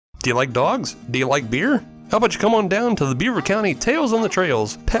Do you like dogs? Do you like beer? How about you come on down to the Beaver County Tales on the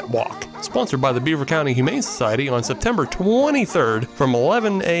Trails Pet Walk, sponsored by the Beaver County Humane Society on September 23rd from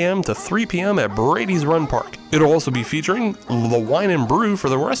 11 a.m. to 3 p.m. at Brady's Run Park. It'll also be featuring the Wine and Brew for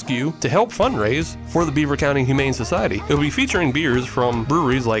the Rescue to help fundraise for the Beaver County Humane Society. It'll be featuring beers from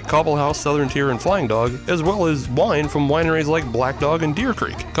breweries like Cobble House, Southern Tier, and Flying Dog, as well as wine from wineries like Black Dog and Deer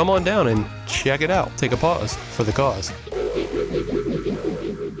Creek. Come on down and check it out. Take a pause for the cause.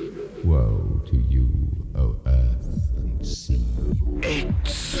 Woe to you, O earth and sea.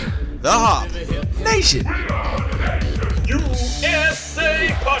 It's the Hop Nation USA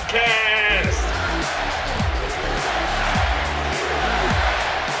Podcast!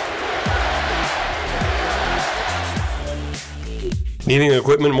 Needing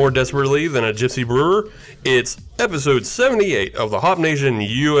equipment more desperately than a gypsy brewer? It's episode 78 of the Hop Nation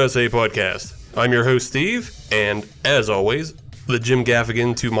USA Podcast. I'm your host, Steve, and as always, the Jim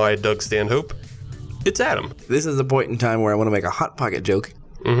Gaffigan to my Doug Stanhope, it's Adam. This is the point in time where I want to make a Hot Pocket joke.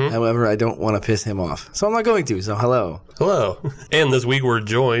 However, I don't want to piss him off. So I'm not going to, so hello. Hello. And this week we're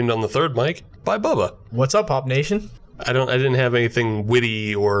joined on the third mic by Bubba. What's up, Hop Nation? I didn't have anything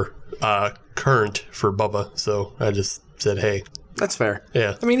witty or current for Bubba, so I just said hey. That's fair.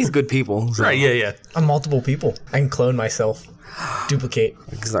 Yeah. I mean, he's good people. So Right, yeah. I'm multiple people. I can clone myself. Duplicate.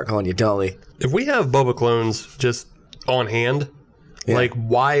 I can start calling you Dolly. If we have Bubba clones just on hand, like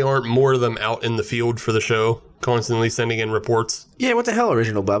why aren't more of them out in the field for the show, constantly sending in reports? Yeah, what the hell,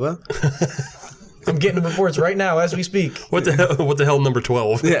 Original Bubba? I'm getting reports right now as we speak. What the hell, number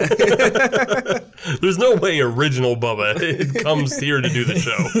 12? Yeah. There's no way Original Bubba comes here to do the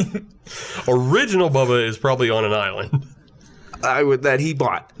show. Original Bubba is probably on an island. That he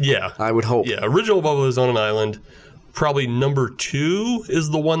bought. Yeah. I would hope. Yeah, Original Bubba is on an island. Probably number 2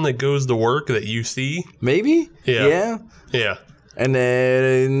 is the one that goes to work that you see. Maybe? Yeah. Yeah. And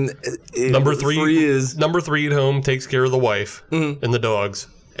then Number 3 is number 3 at home, takes care of the wife and the dogs,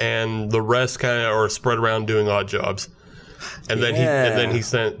 and the rest kind of are spread around doing odd jobs. And then he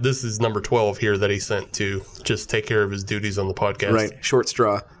sent, this is number 12 here that he sent to just take care of his duties on the podcast. right, short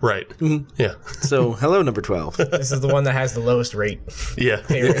straw. Right. Yeah. So, hello, number 12. This is the one that has the lowest rate. Yeah.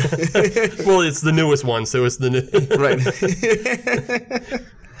 Pay rate. Well, it's the newest one, so it's the new. Right.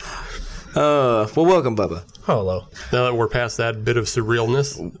 Well, welcome, Bubba. Hello. Now that we're past that bit of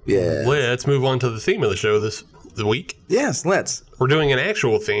surrealness, let's move on to the theme of the show the week. Yes, let's. We're doing an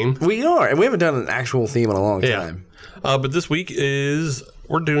actual theme. We are, and we haven't done an actual theme in a long time. But this week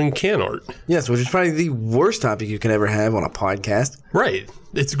we're doing can art. Yes, which is probably the worst topic you can ever have on a podcast. Right.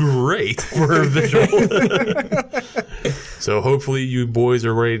 It's great for a visual. So hopefully you boys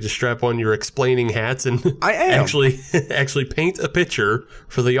are ready to strap on your explaining hats and I am. actually paint a picture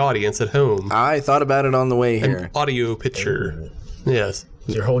for the audience at home. I thought about it on the way An here. audio picture. Yes.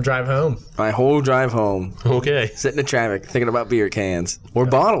 Your whole drive home. My whole drive home. Okay. Sitting in traffic, thinking about beer cans. Or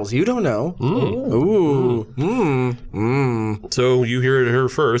bottles. You don't know. So you hear it here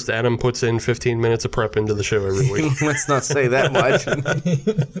first. Adam puts in 15 minutes of prep into the show every week. Let's not say that much.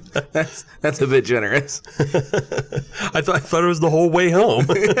 That's a bit generous. I thought it was the whole way home.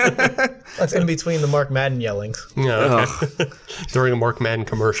 That's in between the Mark Madden yellings. Yeah, okay. During a Mark Madden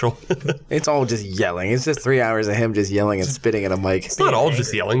commercial. It's all just yelling. It's just 3 hours of him just yelling and spitting at a mic. It's not all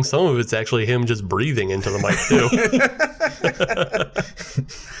just yelling. Some of it's actually him just breathing into the mic, too.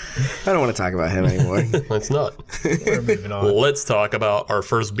 I don't want to talk about him anymore. Let's not. We're moving on. Let's talk about our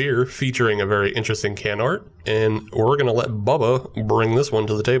first beer featuring a very interesting can art. And we're going to let Bubba bring this one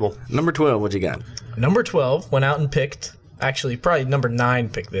to the table. Number 12, what you got? Number 12 went out and picked, actually probably number 9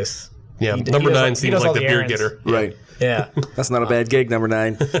 picked this. Yeah, He number does 9 he seems does like all the beer errands. getter. Right. Yeah. That's not a bad gig, number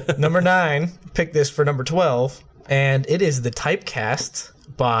 9. Number 9 picked this for number 12, and it is the Typecast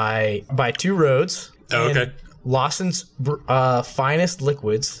by Two Roads. Oh, okay. and Lawson's Finest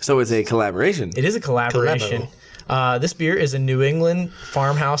Liquids. So it's a collaboration. It is a collaboration. This beer is a New England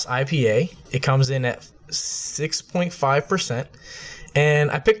farmhouse IPA. It comes in at 6.5%.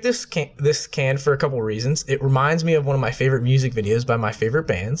 And I picked this can for a couple reasons. It reminds me of one of my favorite music videos by my favorite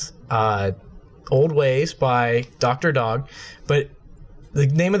bands, Old Ways by Dr. Dog. But the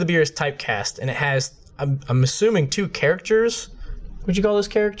name of the beer is Typecast, and it has, I'm assuming, 2 characters. Would you call those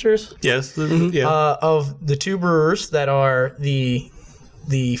characters? Yes. Yeah. Of the 2 brewers that are the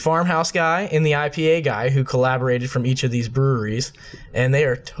the farmhouse guy and the IPA guy who collaborated from each of these breweries, and they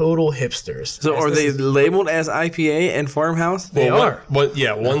are total hipsters. So are they labeled as IPA and farmhouse? They are.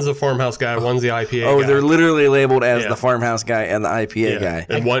 One's the farmhouse guy, one's the IPA guy. Oh, they're literally labeled as Yeah. the farmhouse guy and the IPA guy.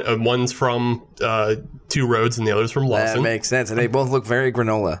 And one's from Two Roads and the other's from That Lawson. makes sense. And they both look very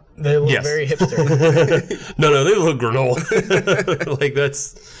granola. They look Yes. very hipster. No, they look granola. Like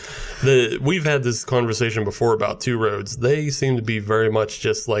we've had this conversation before about Two Roads. They seem to be very much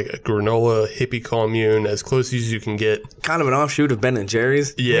just like a granola hippie commune, as close as you can get. Kind of an offshoot of Ben &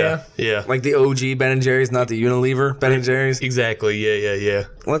 Jerry's. Yeah. Like the OG Ben & Jerry's, not the Unilever Ben & Jerry's. Exactly. Yeah.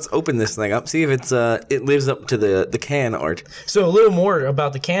 Let's open this thing up. See if it lives up to the can art. So a little more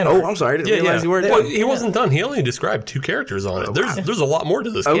about the can Oh, art. I'm sorry. I didn't realize you weren't Well, done. he wasn't done. He only described 2 characters on it. There's a lot more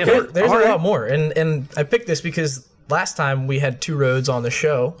to this can Okay. art. There's All a right. lot more, and I picked this because last time we had Two Roads on the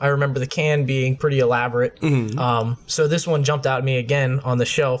show. I remember the can being pretty elaborate. So this one jumped out at me again on the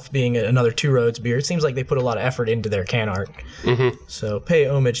shelf, being another Two Roads beer. It seems like they put a lot of effort into their can art. So pay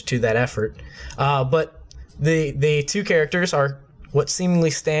homage to that effort. But the 2 characters are what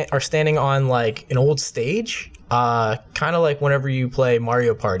seemingly are standing on like an old stage, kind of like whenever you play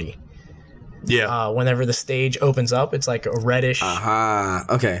Mario Party. Yeah. Whenever the stage opens up, it's like a reddish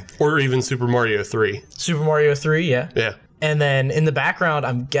Okay. Or even Super Mario 3. Super Mario 3, yeah. Yeah. And then in the background,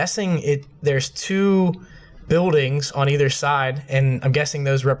 I'm guessing there's 2 buildings on either side, and I'm guessing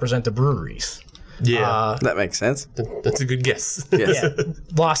those represent the breweries. Yeah. That makes sense. That's a good guess. Yes. Yeah,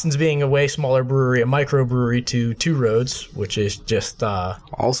 Lawson's being a way smaller brewery, a microbrewery to Two Roads, which is just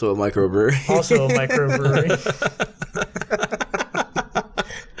Also a microbrewery. also a microbrewery,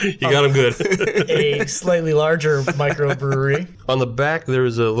 You got him good. a slightly larger microbrewery. On the back,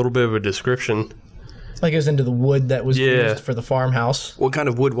 there's a little bit of a description. Like it goes into the wood that was Yeah. used for the farmhouse. What kind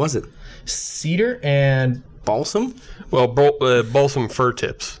of wood was it? Cedar and Balsam? Well, balsam fir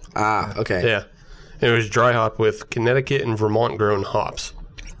tips. Okay. Yeah. It was dry hop with Connecticut and Vermont grown hops.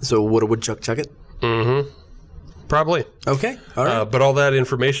 So would a woodchuck chuck it? Probably. Okay. All right. But all that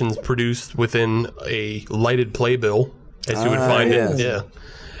information's produced within a lighted playbill, as you would find yes. it. Yeah.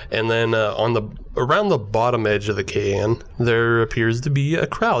 And then around the bottom edge of the can, there appears to be a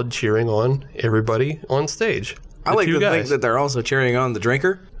crowd cheering on everybody on stage. I The like 2 to think guys. that they're also cheering on the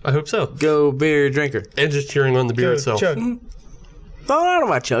drinker. I hope so. Go beer drinker. And just cheering on the beer itself. Chug. Fall out of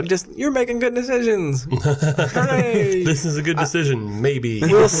my chug. Just you're making good decisions. Hooray! This is a good decision, maybe.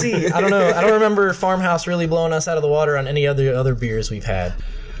 We'll see. I don't know. I don't remember Farmhouse really blowing us out of the water on any other beers we've had.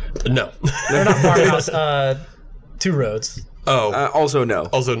 No. They're not Farmhouse. Two Roads. Oh. Also no.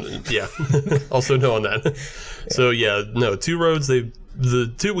 Also, yeah. Also, no on that. So, yeah, no. Two Roads, the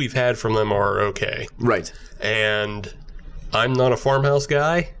 2 we've had from them are okay. Right. And I'm not a farmhouse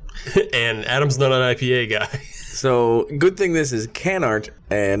guy, and Adam's not an IPA guy. So good thing this is can art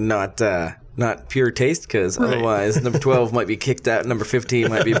and not pure taste, because otherwise number 12 might be kicked out, number 15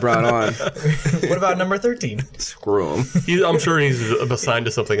 might be brought on. What about number 13? Screw them. I'm sure he's assigned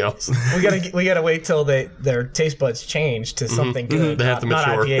to something else. We gotta wait till their taste buds change to something good. They have to not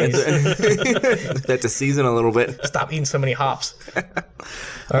mature. IPAs. Have to season a little bit. Stop eating so many hops.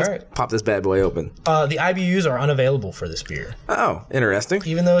 All right. Pop this bad boy open. The IBUs are unavailable for this beer, Oh, interesting.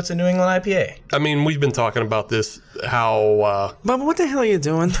 even though it's a New England IPA. I mean, we've been talking about this, how, Bubba, what the hell are you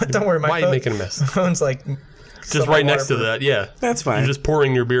doing? Don't worry, why are you making a mess? my phone's like Just right next to that, yeah. That's fine. You're just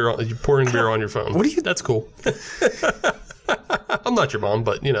pouring beer on your phone. What are you- That's cool. I'm not your mom,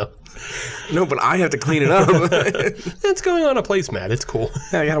 but, No, but I have to clean it up. it's going on a placemat. It's cool.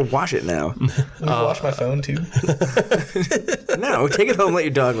 I gotta wash it now. Can you wash my phone too? No, take it home, let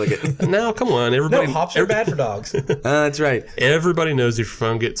your dog lick it. Now, come on, No, everybody. hops are bad for dogs. That's right. Everybody knows if your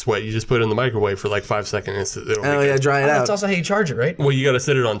phone gets wet, you just put it in the microwave for like 5 seconds. It'll be Oh, good. yeah, dry it That's out. also how you charge it, right? Well, you got to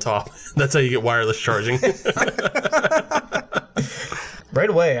sit it on top. That's how you get wireless charging. Right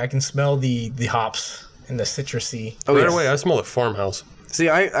away, I can smell the hops and the citrusy. Oh, Right yes. away, I smell a farmhouse. See,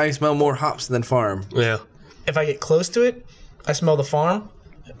 I smell more hops than farm. Yeah. If I get close to it, I smell the farm.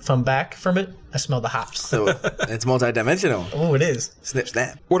 If I'm back from it, I smell the hops. So it's multidimensional. Oh, it is. Snip,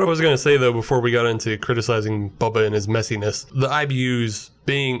 snap. What I was going to say, though, before we got into criticizing Bubba and his messiness, the IBUs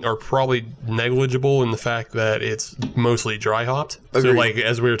are probably negligible in the fact that it's mostly dry hopped. So, Agreed. like,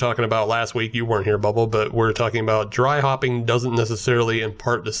 as we were talking about last week, you weren't here, Bubba, but we're talking about dry hopping doesn't necessarily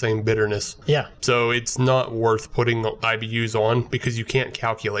impart the same bitterness. Yeah. So it's not worth putting IBUs on because you can't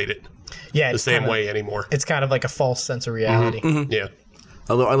calculate it Yeah. the same way anymore. It's kind of like a false sense of reality. Yeah.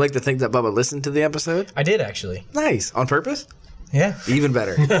 Although I like to think that Bubba listened to the episode. I did actually. Nice. On purpose? Yeah. Even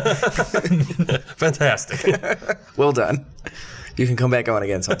better. Fantastic. Well done. You can come back on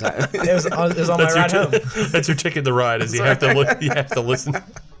again sometime. It was on my ride home. That's your ticket to ride. Is you have to listen.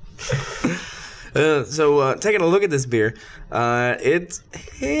 So taking a look at this beer, it's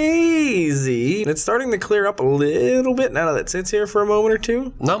hazy. It's starting to clear up a little bit now that it sits here for a moment or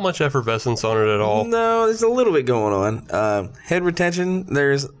two. Not much effervescence on it at all. No, there's a little bit going on. Head retention,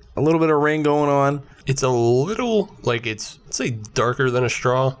 there's a little bit of ring going on. It's a little, like, it's, I'd say, darker than a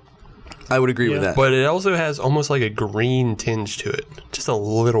straw. I would agree with that. But it also has almost like a green tinge to it. Just a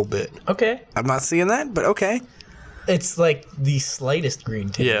little bit. Okay. I'm not seeing that, but okay. It's like the slightest green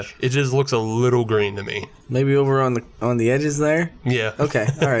tinge. Yeah, it just looks a little green to me. Maybe over on the edges there. Yeah. Okay,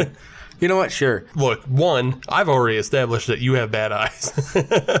 all right. You know what? Sure. Look, one, I've already established that you have bad eyes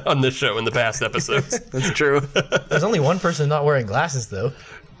on this show in the past episodes. That's true. There's only one person not wearing glasses, though.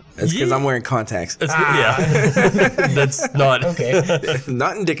 That's because I'm wearing contacts. Yeah. That's not. Okay.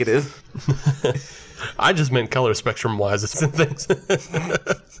 Not indicative. I just meant color spectrum wise and things.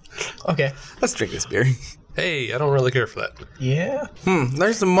 Okay. Let's drink this beer. Hey, I don't really care for that. Yeah.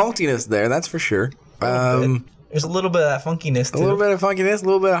 There's some maltiness there, that's for sure. There's a little bit of that funkiness, too. A little bit of funkiness, a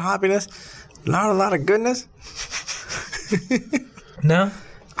little bit of hoppiness. Not a lot of goodness. No?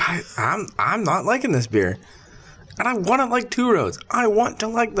 I'm not liking this beer. And I want to like Two Roads. I want to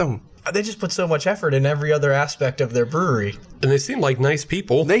like them. They just put so much effort in every other aspect of their brewery. And they seem like nice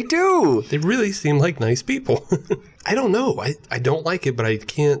people. They do. They really seem like nice people. I don't know. I don't like it, but I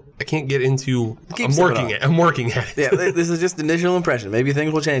can't get into. I'm working at it. Yeah, this is just initial impression. Maybe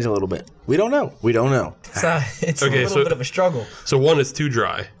things will change a little bit. We don't know. It's Okay, a little bit of a struggle. So one, it's too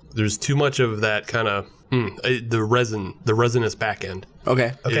dry. There's too much of that kind of the resinous back end.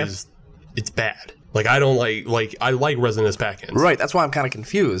 Okay. It's bad. Like I don't like I like resinous back ends. Right. That's why I'm kind of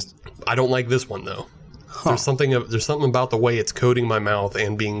confused. I don't like this one though. There's something about the way it's coating my mouth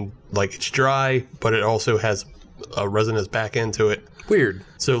and being like it's dry, but it also has a resinous back end to it. Weird.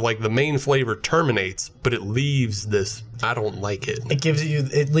 So like the main flavor terminates, but it leaves this. I don't like it.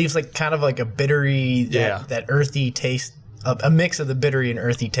 It leaves like kind of like a bittery, that earthy taste, a mix of the bittery and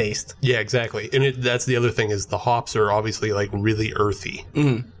earthy taste. Yeah, exactly. And that's the other thing is the hops are obviously like really earthy.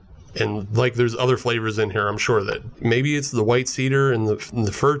 Mm-hmm. And like there's other flavors in here. I'm sure that maybe it's the white cedar and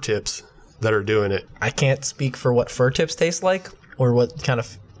the fir tips that are doing it. I can't speak for what fir tips taste like or what kind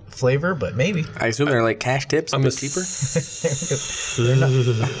of flavor, but maybe. I assume they're like cash tips, but cheaper. They're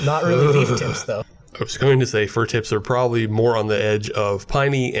not really leaf tips though. I was going to say fir tips are probably more on the edge of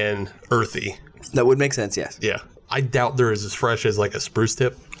piney and earthy. That would make sense. Yes. Yeah, I doubt they're as fresh as like a spruce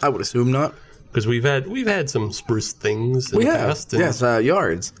tip. I would assume not. Because we've had some spruce things in the past. Yes,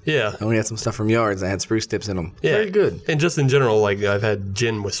 yards. Yeah. And we had some stuff from yards that had spruce tips in them. Yeah. Very good. And just in general, like I've had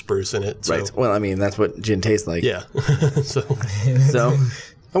gin with spruce in it. So. Right. Well, I mean, that's what gin tastes like. Yeah. So.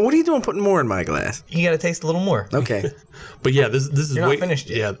 And what are you doing putting more in my glass? You got to taste a little more. Okay. But yeah, this is You're not finished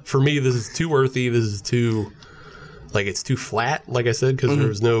yet. Yeah, for me, this is too earthy. This is too, like it's too flat, like I said, because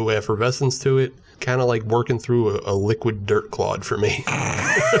there's no effervescence to it. Kind of like working through a liquid dirt clod for me.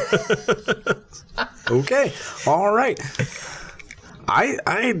 Okay. All right. I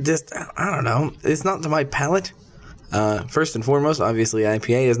don't know. It's not to my palate. First and foremost, obviously,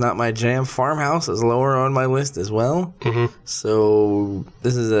 IPA is not my jam. Farmhouse is lower on my list as well. Mm-hmm. So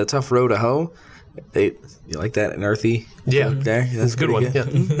this is a tough row to hoe. You like that? An earthy? Yeah. There? That's a good one. Yeah.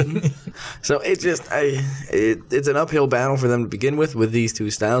 So it's an uphill battle for them to begin with these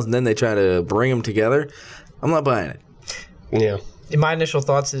two styles, and then they try to bring them together. I'm not buying it. Yeah. In my initial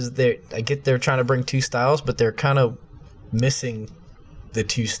thoughts is they're trying to bring two styles, but they're kind of missing the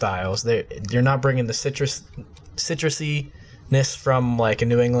two styles. They're not bringing the citrusiness from like a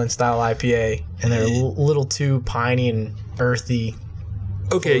New England style IPA, and they're a little too piney and earthy.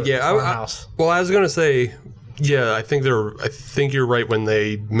 Okay, yeah. I was gonna say, yeah. I think you're right when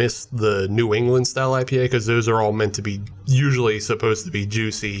they miss the New England style IPA because those are all meant to be usually supposed to be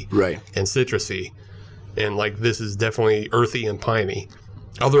juicy, right, and citrusy, and like this is definitely earthy and piney.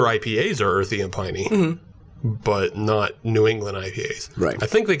 Other IPAs are earthy and piney, but not New England IPAs. Right. I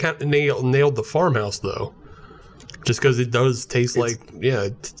think they kind of nailed the Farmhouse though. Just because it does taste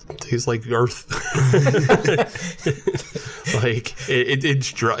it tastes like earth. Like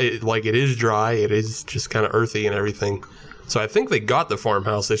it's dry. It is dry. It is just kind of earthy and everything. So I think they got the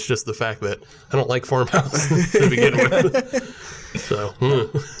Farmhouse. It's just the fact that I don't like Farmhouse to begin with. So.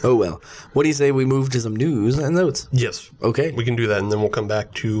 Oh well. What do you say we move to some news and notes? Yes. Okay. We can do that, and then we'll come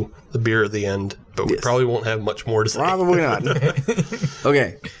back to the beer at the end. But we probably won't have much more to say. Probably not.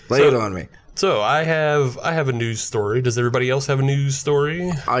 Okay. Lay it on me. So I have a news story. Does everybody else have a news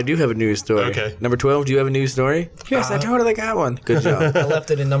story? I do have a news story. Okay. Number 12, do you have a news story? Yes, I totally got one. Good job. I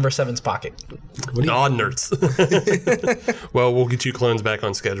left it in number 7's pocket. Odd nerds. Well, we'll get you clones back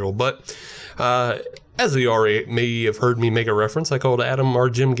on schedule. But as you already may have heard me make a reference, I called Adam our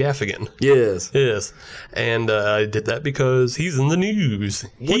Jim Gaffigan. Yes. Yes. And I did that because he's in the news.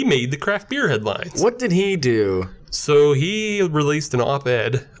 He made the craft beer headlines. What did he do? So he released an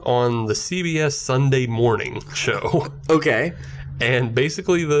op-ed on the CBS Sunday Morning show. Okay. And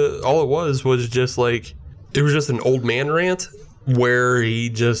basically all it was just like, it was just an old man rant where he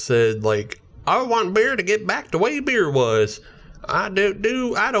just said like, I want beer to get back the way beer was. I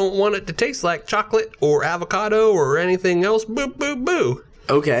don't want it to taste like chocolate or avocado or anything else. Boo, boo, boo.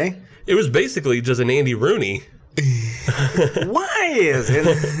 Okay. It was basically just an Andy Rooney. Why is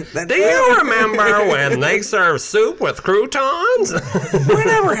it? Do you remember when they served soup with croutons?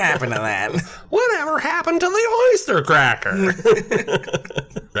 Whatever happened to that? Whatever happened to the oyster cracker?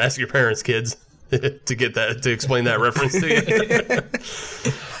 Ask your parents, kids, to explain that reference to you.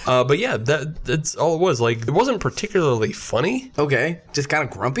 But yeah, that's all it was. Like, it wasn't particularly funny. Okay. Just kind of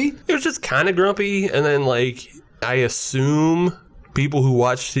grumpy? It was just kind of grumpy, and then like I assume people who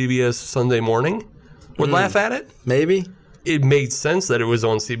watch CBS Sunday Morning would laugh at it. Maybe. It made sense that it was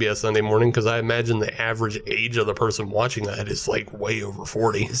on CBS Sunday Morning because I imagine the average age of the person watching that is like way over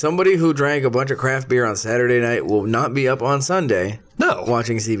 40. Somebody who drank a bunch of craft beer on Saturday night will not be up on Sunday No,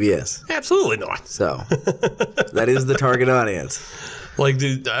 watching CBS. absolutely not. So, that is the target audience. Like,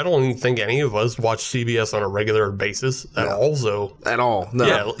 dude, I don't even think any of us watch CBS on a regular basis at all. So, At all.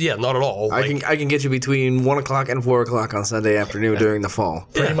 No. yeah, not at all. I can get you between 1 o'clock and 4 o'clock on Sunday afternoon during the fall.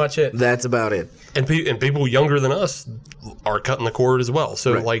 Pretty much it. That's about it. and people younger than us are cutting the cord as well.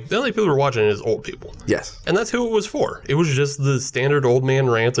 So, Right. like, the only people who are watching it is old people. Yes. And that's who it was for. It was just the standard old man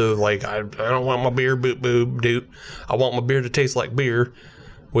rant of like, I don't want my beer boop boop doop. I want my beer to taste like beer,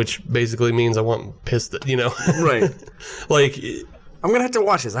 which basically means I want pissed, Right. Like, I'm going to have to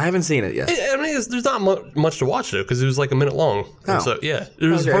watch this. I haven't seen it yet. I mean, there's not much to watch though, because it was like a minute long. Oh. And so yeah,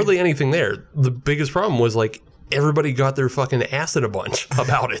 there was Okay. hardly anything there. The biggest problem was like everybody got their fucking ass in a bunch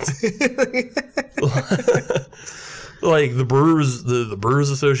about it. Like the brewers, the Brewers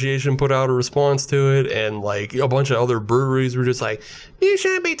Association put out a response to it, and like a bunch of other breweries were just like, "You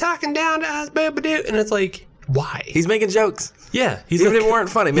shouldn't be talking down to us, baby." And it's like, why? He's making jokes. Yeah, Even if it weren't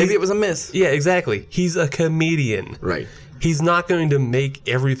funny. Maybe it was a miss. Yeah, exactly. He's a comedian. Right. He's not going to make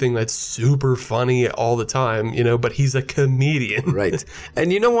everything that's super funny all the time, but he's a comedian. Right.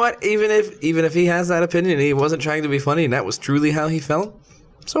 And you know what? Even if he has that opinion and he wasn't trying to be funny and that was truly how he felt,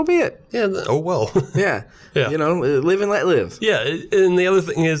 so be it. Yeah, oh well. Yeah. Yeah. Live and let live. Yeah, and the other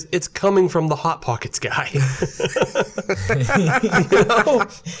thing is, it's coming from the Hot Pockets guy.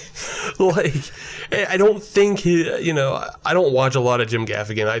 Like, I don't think I don't watch a lot of Jim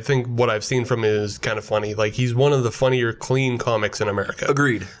Gaffigan. I think what I've seen from him is kind of funny. Like, he's one of the funnier, clean comics in America.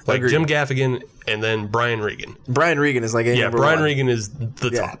 Agreed. Like, Agreed. Jim Gaffigan and then Brian Regan. Brian Regan is like a Yeah, number Brian one. Regan is the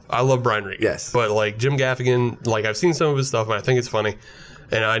Yeah. top. I love Brian Regan. Yes. But, like, Jim Gaffigan, like, I've seen some of his stuff, and I think it's funny.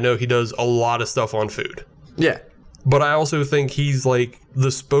 And I know he does a lot of stuff on food. Yeah. But I also think he's like the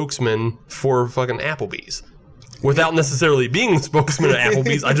spokesman for fucking Applebee's. Without necessarily being the spokesman of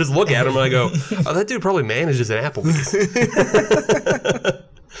Applebee's, I just look at him and I go, oh, that dude probably manages an Applebee's.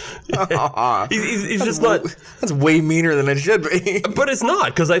 He's just not. That's way meaner than it should be. But it's not,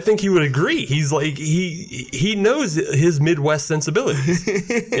 because I think he would agree. He's like, he knows his Midwest sensibilities.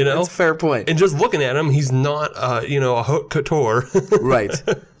 That's a fair point. And just looking at him, he's not, a haute couture. Right.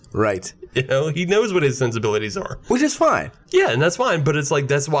 Right. He knows what his sensibilities are. Which is fine. Yeah, and that's fine, but it's like,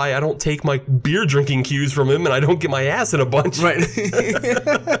 that's why I don't take my beer drinking cues from him and I don't get my ass in a bunch. Right.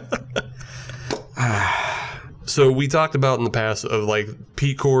 So we talked about in the past of like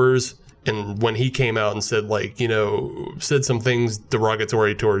Pete Coors, and when he came out and said like, said some things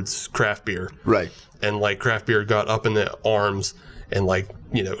derogatory towards craft beer. Right. And like craft beer got up in the arms and like,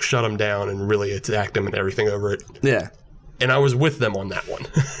 shut him down and really attacked him and everything over it. Yeah. And I was with them on that one.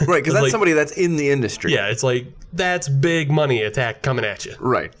 Right, because that's like, somebody that's in the industry. Yeah, it's like, that's big money attack coming at you.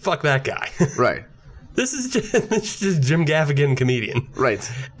 Right. Fuck that guy. Right. This is just Jim Gaffigan, comedian.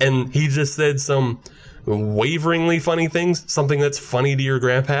 Right. And he just said some waveringly funny things, something that's funny to your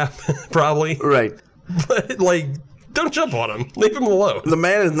grandpa, probably. Right. But, like, don't jump on him. Leave him alone. The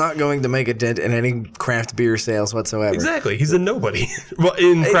man is not going to make a dent in any craft beer sales whatsoever. Exactly. He's a nobody. Well,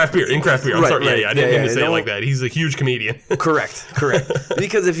 in craft beer. I'm Right, sorry. right. Yeah, I didn't mean to say it Don't- like that. He's a huge comedian. Correct.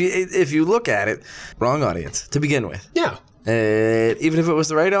 Because if you look at it, wrong audience to begin with. Yeah. Even if it was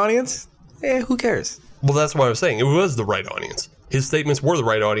the right audience, who cares? Well, that's what I was saying. It was the right audience. his statements were the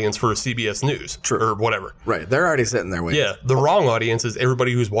right audience for CBS News or whatever. Right. They're already sitting there waiting. Yeah, the wrong audience is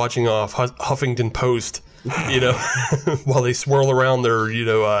everybody who's watching off Huffington Post, while they swirl around their,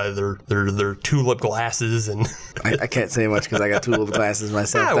 their tulip glasses and. I can't say much because I got tulip glasses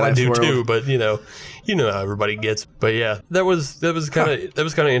myself. I do too, but you know how everybody gets. But yeah, that was kind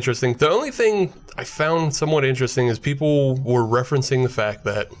of interesting. The only thing I found somewhat interesting is people were referencing the fact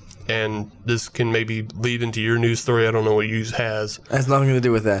that, and this can maybe lead into your news story. I don't know what yours has. Has nothing to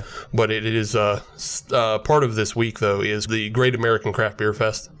do with that. But it is part of this week though is the Great American Craft Beer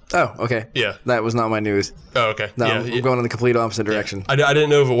Fest. Oh, okay. Yeah. That was not my news. Oh, okay. No, yeah, I'm going in the complete opposite direction. I didn't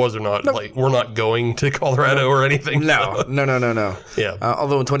know if it was or not. Nope. Like, we're not going to Colorado or anything. No. So. No. Yeah.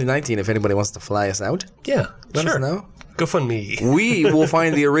 Although in 2019, if anybody wants to fly us out, yeah, let us know. Go fund me. We will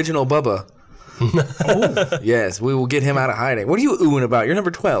find the original Bubba. Yes, we will get him out of hiding. What are you oohing about? You're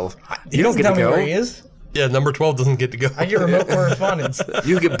number 12. You don't get to go. Where he is. Yeah, number 12 doesn't get to go. I get remote correspondence.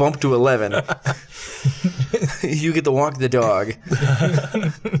 You get bumped to 11. You get to walk the dog.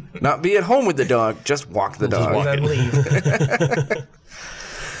 Not be at home with the dog, just walk the dog. walk And then leave.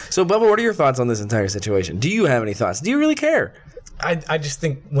 So, Bubba, what are your thoughts on this entire situation? Do you have any thoughts? Do you really care? I just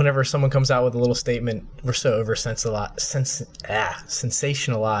think whenever someone comes out with a little statement, we're so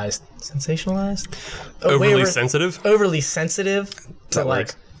sensationalized. Overly sensitive? Overly sensitive to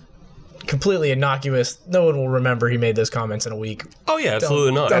works. completely innocuous. No one will remember he made those comments in a week. Oh, yeah,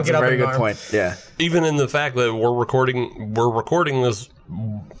 absolutely not. don't That's a get up very in good arm. point. Yeah. Even in the fact that we're recording this,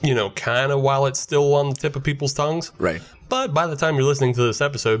 kind of while it's still on the tip of people's tongues. Right. But by the time you're listening to this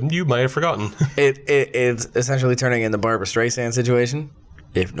episode, you might have forgotten. It's essentially turning into the Barbara Streisand situation.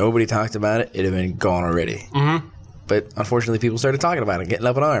 If nobody talked about it, it'd have been gone already. Mm-hmm. But unfortunately, people started talking about it, getting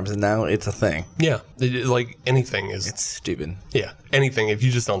up in arms, and now it's a thing. Yeah, like anything is. It's stupid. Yeah, anything. If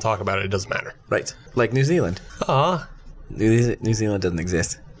you just don't talk about it, it doesn't matter. Right. Like New Zealand. Ah, New Zealand doesn't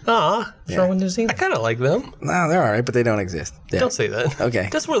exist. What's wrong with New I Zealand? kind of like them. No, they're all right, but they don't exist. Yeah. Don't say that. Okay.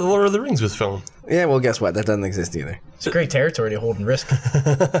 That's where the Lord of the Rings was filmed. Yeah, well, guess what? That doesn't exist either. It's a great territory to hold and risk.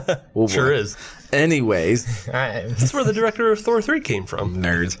 Oh, boy. Sure is. Anyways, Isn't That's where the director of Thor 3 came from.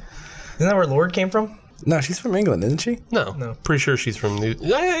 nerds. that where Lord came from? No, she's from England, isn't she? No. Pretty sure she's from New...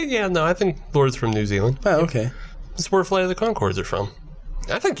 I think Lord's from New Zealand. Oh, okay. That's where Flight of the Conchords are from.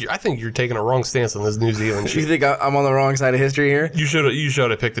 I think you're taking a wrong stance on this New Zealand You shit. think I'm on the wrong side of history here? You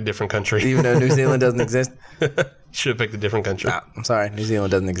should have picked a different country. Even though New Zealand doesn't exist? Should have picked a different country. Nah, I'm sorry, New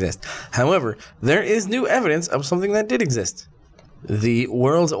Zealand doesn't exist. However, there is new evidence of something that did exist. The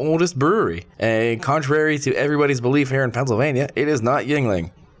world's oldest brewery. And contrary to everybody's belief here in Pennsylvania, it is not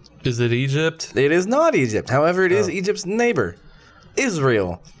Yuengling. Is it Egypt? It is not Egypt. However, it is Egypt's neighbor,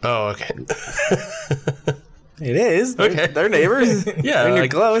 Israel. Oh, okay. It is. Okay. They're neighbors. Yeah, When you're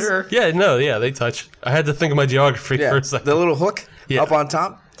like, close. sure. Yeah, no, yeah, they touch. I had to think of my geography Yeah, for a second. the little hook Yeah. up on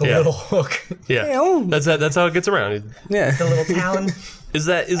top. The Yeah. little hook. Yeah, Ew. that's how it gets around. Yeah. The little talon. Is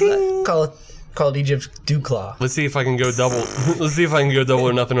that? Called Egypt's Dewclaw. Let's see if I can go double. Let's see if I can go double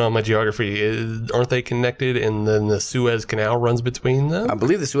or nothing on my geography. Aren't they connected? And then the Suez Canal runs between I them.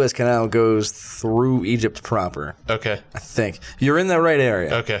 believe the Suez Canal goes through Egypt proper. Okay. I think. You're in the right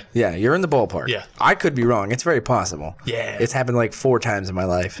area. Okay. Yeah, you're in the ballpark. Yeah. I could be wrong. It's very possible. Yeah. It's happened like 4 times in my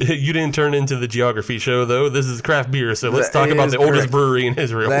life. You didn't turn into the geography show though. This is craft beer, so let's That talk about is the oldest correct. brewery in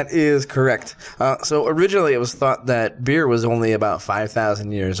Israel. That is correct. So originally it was thought that beer was only about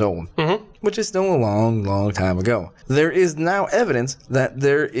 5,000 years old, which is still a long, long time ago. There is now evidence that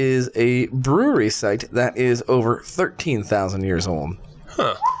there is a brewery site that is over 13,000 years old.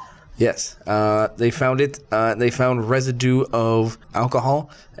 Huh. Yes, they found it. They found residue of alcohol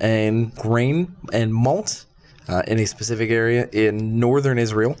and grain and malt in a specific area in northern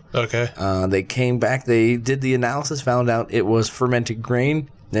Israel. Okay. They came back. They did the analysis, found out it was fermented grain,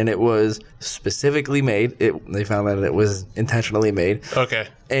 and it was specifically made. They found out it was intentionally made, Okay.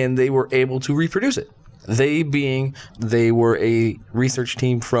 and they were able to reproduce it. They were a research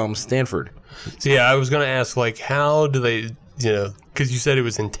team from Stanford. So yeah, I was gonna ask like, how do they? Because you said it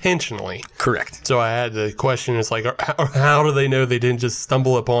was intentionally. Correct. So I had the question. It's like, how do they know they didn't just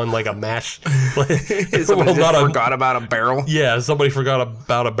stumble upon like a mash? Somebody just forgot about a barrel. Yeah, somebody forgot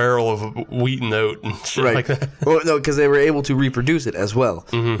about a barrel of wheat and oat and shit Right. like that. Well, no, because they were able to reproduce it as well.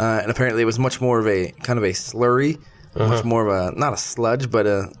 And apparently it was much more of a kind of a slurry, much more of a, not a sludge, but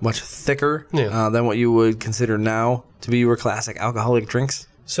a much thicker than what you would consider now to be your classic alcoholic drinks.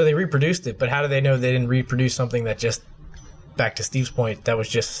 So they reproduced it, but how do they know they didn't reproduce something that just, back to Steve's point, that was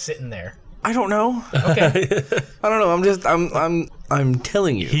just sitting there? I don't know. Okay. I don't know. I'm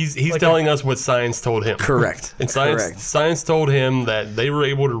telling you. He's telling us what science told him. Correct. And Correct. science told him that they were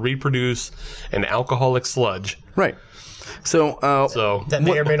able to reproduce an alcoholic sludge. Right. So, So That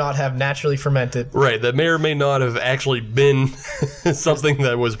may or may not have naturally fermented. right, that may or may not have actually been something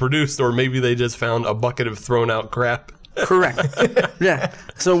that was produced, or maybe they just found a bucket of thrown out crap correct. Yeah.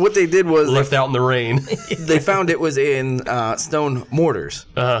 So what they did was left out in the rain. they found it was in stone mortars,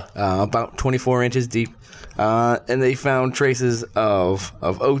 about 24 inches deep. And they found traces of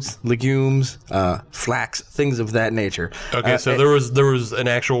oats, legumes, flax, things of that nature. Okay, so there was an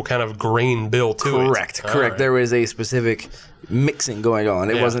actual kind of grain bill to it. Correct. All Correct. right. There was a specific mixing going on.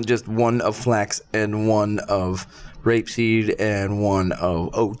 It Yeah. wasn't just one of flax and one of rapeseed and one of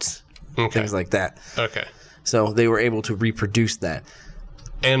oats, things like that. Okay. So they were able to reproduce that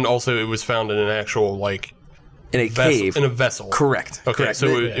And also, it was found in an actual like in a cave. in a vessel. Correct. Okay, Correct. so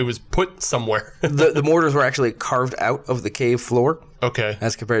it was put somewhere. the mortars were actually carved out of the cave floor Okay,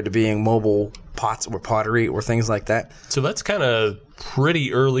 as compared to being mobile pots or pottery or things like that. so that's kind of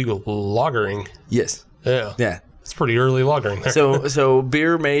pretty early loggering. Yes. Yeah, Yeah. it's pretty early loggering there. So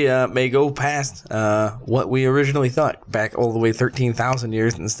beer may go past what we originally thought, back all the way 13,000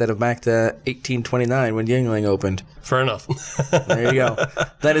 years instead of back to 1829 when Yuengling opened. Fair enough. There you go.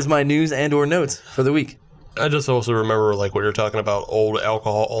 That is my news and or notes for the week. I just also remember like we were talking about old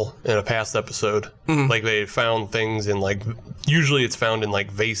alcohol in a past episode. Like they found things in like usually it's found in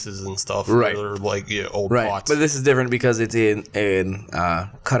like vases and stuff, Right. Or like old Right. pots. But this is different because it's in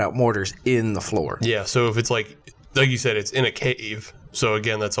cutout mortars in the floor. Yeah, so if it's like you said, it's in a cave. So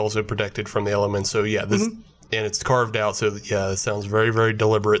again, that's also protected from the elements. So yeah, this and it's carved out. So yeah, it sounds very, very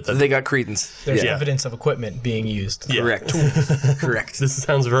deliberate. That They got credence. There's Yeah. evidence of equipment being used. yeah. Correct. Correct. This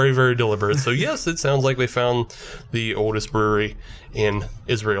sounds very, very deliberate. So yes, it sounds like they found the oldest brewery in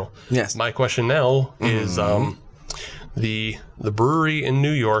Israel. Yes. My question now is the brewery in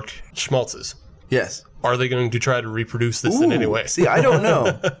New York, Schmaltz's. Yes. Are they going to try to reproduce this in any way? See, I don't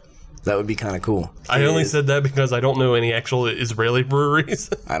know. That would be kind of cool. I only said that because I don't know any actual Israeli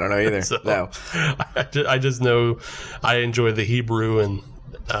breweries. I don't know either. So, No. I just know I enjoy the Hebrew and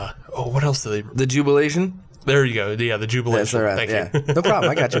what else do they? The jubilation? There you go. Yeah, the That's jubilation. all right. Thank Yeah, you. no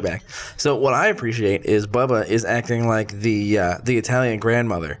problem. I got you back. So what I appreciate is Bubba is acting like the Italian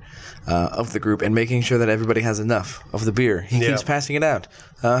grandmother of the group and making sure that everybody has enough of the beer. He Yeah. keeps passing it out.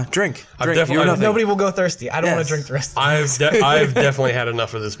 Drink. definitely- You're I've nothing. Nobody will go thirsty. I don't want Yes. to drink the rest of it. I've definitely had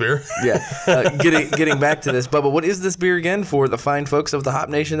enough of this beer. Yeah. Getting back to this, Bubba, what is this beer again for the fine folks of the Hop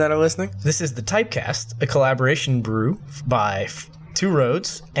Nation that are listening? This is the Typecast, a collaboration brew by Two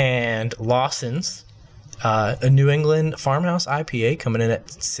Roads and Lawson's, a New England farmhouse IPA coming in at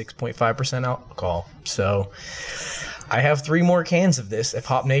 6.5% alcohol. So I have 3 more cans of this if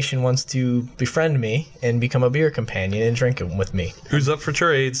Hop Nation wants to befriend me and become a beer companion and drink them with me. Who's up for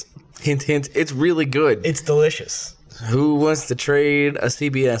trades? Hint, hint. It's really good. It's delicious. Who wants to trade a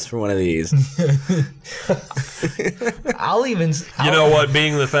CBS for one of these? I'll even... You know what?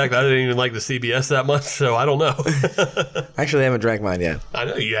 Being the fact that I didn't even like the CBS that much, so I don't know. Actually, I haven't drank mine yet. I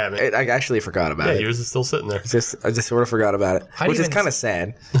know you haven't. I actually forgot about Yeah, it. yours is still sitting there. I just sort of forgot about it, I'd which is even- kind of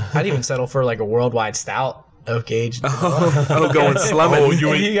sad. I'd even settle for like a worldwide stout oak aged. Oh, going slumming. Oh, you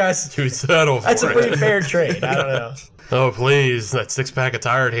would You guys... you would settle for That's a it. pretty fair trade. I don't know. Oh, please, that 6-pack of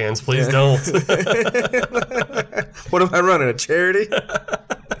Tired Hands, please don't. What am I running, a charity?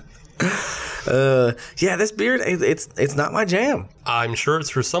 Yeah, this beer, it's not my jam. I'm sure it's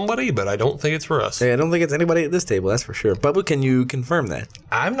for somebody, but I don't think it's for us. Hey, I don't think it's anybody at this table, that's for sure. Bubba, can you confirm that?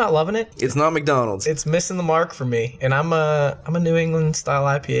 I'm not loving it. It's not McDonald's. It's missing the mark for me, and I'm a New England style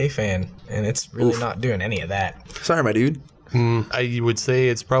IPA fan, and it's really not doing any of that. Sorry, my dude. I would say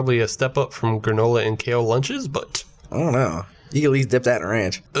it's probably a step up from granola and kale lunches, but I don't know. You can at least dip that in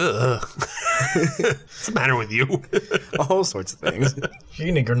ranch. what's the matter with you? All sorts of things. If you're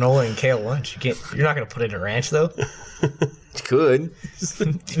eating a granola and kale lunch, you're not gonna put it in ranch though. You could.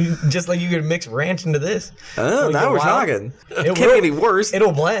 Just like you could mix ranch into this. Oh, We now go we're wild. talking. It Can't will. get any worse.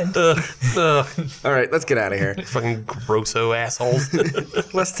 It'll blend. Ugh, All right, let's get out of here. fucking grosso assholes.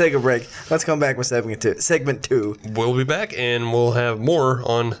 Let's take a break. Let's come back with segment two. We'll be back and we'll have more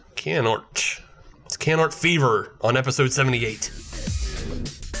on Can Art. It's Can Art Fever on episode 78.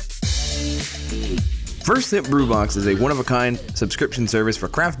 First Sip Brewbox is a one-of-a-kind subscription service for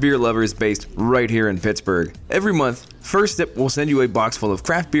craft beer lovers based right here in Pittsburgh. Every month, First Sip will send you a box full of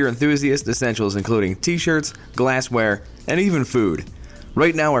craft beer enthusiast essentials including t-shirts, glassware, and even food.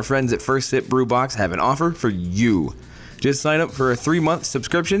 Right now, our friends at First Sip Brewbox have an offer for you. Just sign up for a 3-month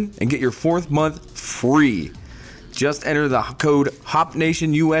subscription and get your 4th month free. Just enter the code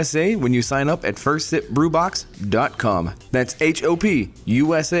HOPNATIONUSA when you sign up at FirstSipBrewbox.com. That's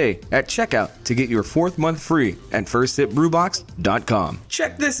HOPUSA at checkout to get your 4th month free at FirstSipBrewbox.com.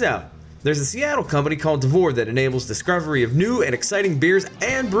 Check this out. There's a Seattle company called Tavour that enables discovery of new and exciting beers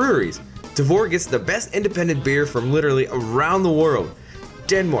and breweries. Tavour gets the best independent beer from literally around the world.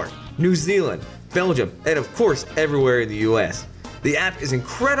 Denmark, New Zealand, Belgium, and of course everywhere in the US. The app is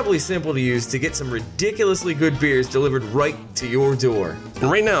incredibly simple to use to get some ridiculously good beers delivered right to your door.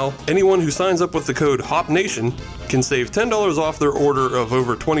 Right now, anyone who signs up with the code HOPNATION can save $10 off their order of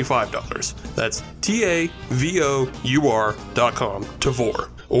over $25. That's TAVOUR.com, Tavour.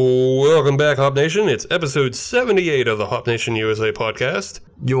 Welcome back, Hop Nation. It's episode 78 of the Hop Nation USA podcast.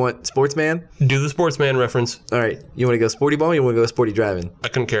 You want Sportsman? Do the Sportsman reference. All right. You want to go Sporty Ball or you want to go Sporty Driving? I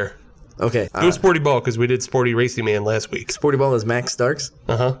couldn't care. Okay. Go Sporty Ball, because we did Sporty Racy Man last week. Sporty Ball is Max Starks.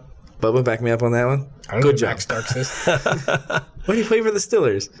 Uh-huh. Bubba, back me up on that one. I don't Good know job. Max Starks is. What do you play for the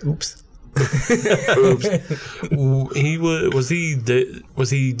Stillers? Oops. Was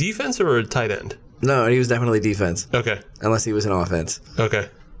he defense or a tight end? No, he was definitely defense, Okay. unless he was an offense. Okay.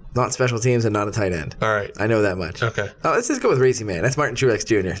 Not special teams and not a tight end. All right. I know that much. Okay. Oh, let's just go with Racy Man. That's Martin Truex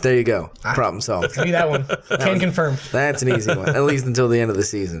Jr. There you go. Problem solved. Give me that one. Can confirm. That's an easy one, at least until the end of the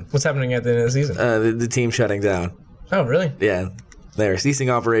season. What's happening at the end of the season? The team shutting down. Oh, really? Yeah, they're ceasing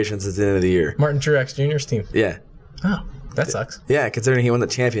operations at the end of the year. Martin Truex Jr.'s team. Yeah. Oh, that sucks. Yeah, considering he won the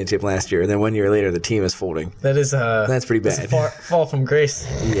championship last year, and then 1 year later the team is folding. That is That's pretty that's a bad. fall from grace.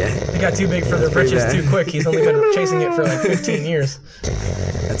 Yeah, He got too big for their pretty britches bad. too quick. He's only been chasing it for like 15 years.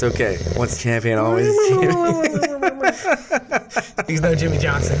 that's okay. Once champion, always champion. He's no Jimmy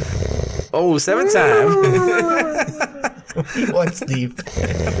Johnson. Oh, 7 times. What, Steve?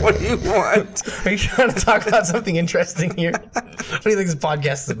 What do you want? Are you trying to talk about something interesting here? What do you think this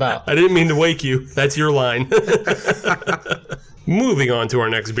podcast is about? I didn't mean to wake you. That's your line. Moving on to our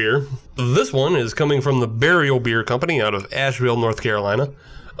next beer. This one is coming from the Burial Beer Company out of Asheville, North Carolina,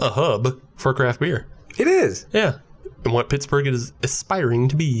 a hub for craft beer. It is. Yeah. And what Pittsburgh is aspiring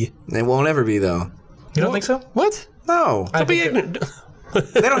to be. It won't ever be, though. You don't think so? What? No, I Don't be think ignorant.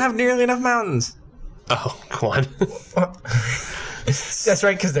 they don't have nearly enough mountains. Oh, come on. that's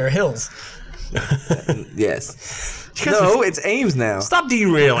right, because they're hills. Yes. No, it's Ames now. Stop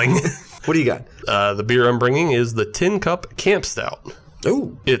derailing. What do you got? The beer I'm bringing is the Tin Cup Camp Stout.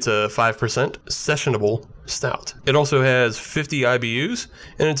 Ooh. It's a 5% sessionable stout. It also has 50 IBUs,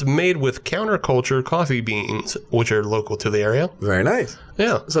 and it's made with Counterculture coffee beans, which are local to the area. Very nice.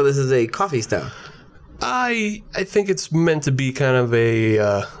 Yeah. So this is a coffee stout. I think it's meant to be kind of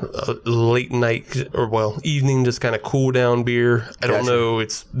a late night or evening, just kind of cool down beer. I don't Gotcha. know.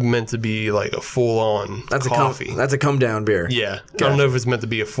 It's meant to be like a full on coffee. That's a come down beer. Yeah, I don't know if it's meant to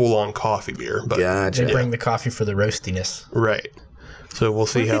be a full on coffee beer, but Gotcha. They bring the coffee for the roastiness. right. So we'll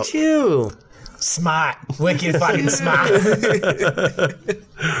see Look how. at you. Smart. Wicked fucking smart.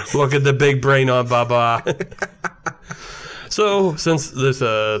 Look at the big brain on Baba. So, since this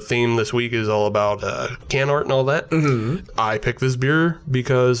theme this week is all about can art and all that, I picked this beer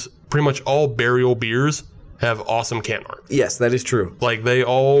because pretty much all Burial beers have awesome can art. Yes, that is true. Like, they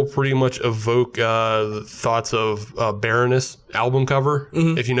all pretty much evoke thoughts of Baroness album cover.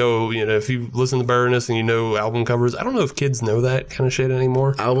 If if you listen to Baroness and you know album covers, I don't know if kids know that kind of shit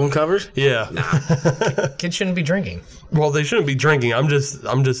anymore. Album covers? Yeah. Kids shouldn't be drinking. Well, they shouldn't be drinking. I'm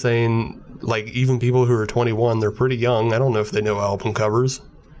just saying, like, even people who are 21, they're pretty young. I don't know if they know album covers.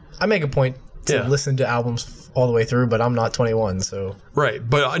 I make a point to Yeah. listen to albums all the way through, but I'm not 21, so Right,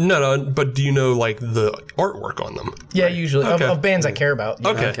 but no. But do you know like the artwork on them? yeah, usually Okay. of bands I care about.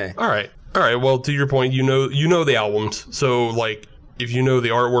 Okay. Okay. All right. Well, to your point, you know the albums. So like, if you know the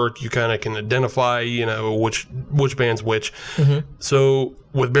artwork, you kind of can identify, which band's which. So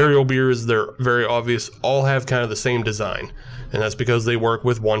with Burial beers, they're very obvious. All have kind of the same design, and that's because they work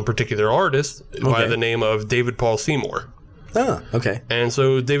with one particular artist by Okay. the name of David Paul Seymour. Oh, okay. And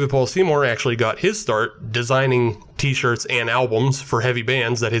so David Paul Seymour actually got his start designing T-shirts and albums for heavy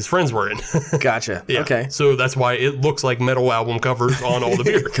bands that his friends were in. Gotcha. Yeah. Okay. So that's why it looks like metal album covers on all the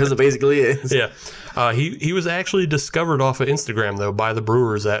beer. Because it basically is. Yeah. He was actually discovered off of Instagram, though, by the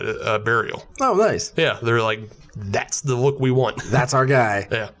brewers at Burial. Oh, nice. Yeah. They're like, that's the look we want. That's our guy.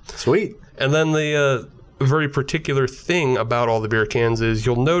 Yeah. Sweet. And then the very particular thing about all the beer cans is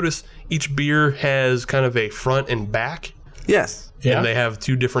you'll notice each beer has kind of a front and back. Yes. Yeah. And they have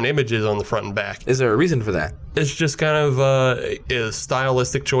two different images on the front and back. Is there a reason for that? It's just kind of a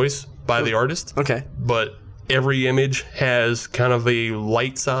stylistic choice by the artist. Okay. But every image has kind of a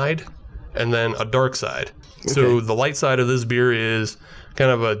light side and then a dark side. So Okay. the light side of this beer is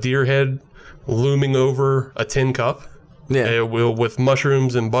kind of a deer head looming over a tin cup. Yeah. It will, with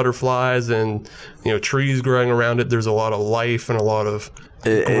mushrooms and butterflies and trees growing around it. There's a lot of life and a lot of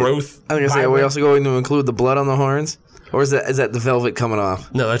growth. I was gonna say, are we also going to include the blood on the horns? Or is that the velvet coming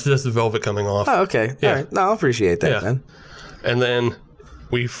off? No, that's just the velvet coming off. Oh, okay. Yeah. All right. No, I'll appreciate that Yeah. then. And then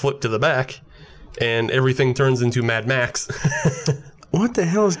we flip to the back, and everything turns into Mad Max. What the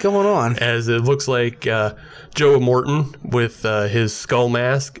hell is going on? As it looks like Joe Morton with his skull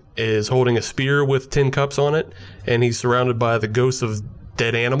mask is holding a spear with tin cups on it, and he's surrounded by the ghosts of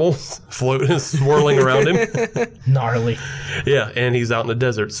dead animals floating, swirling around him. Gnarly. Yeah, and he's out in the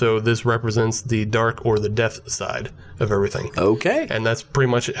desert, so this represents the dark or the death side of everything. Okay. And that's pretty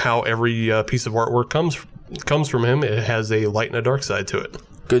much how every piece of artwork comes from him. It has a light and a dark side to it.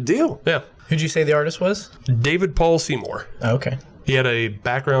 Good deal. Yeah. Who'd you say the artist was? David Paul Seymour. Okay. He had a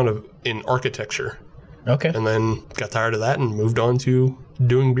background in architecture, Okay. and then got tired of that and moved on to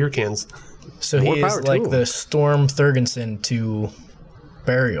doing beer cans. So More he is power to like him. the Storm Thurgenson to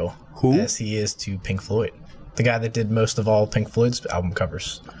Burial. Who? As he is to Pink Floyd. The guy that did most of all Pink Floyd's album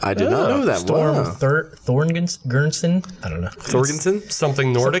covers. I did not know that. Storm Wow. Thorgenson? I don't know. Thorgenson?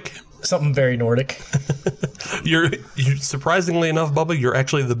 Something Nordic. Something very Nordic. You're surprisingly enough, Bubba, you're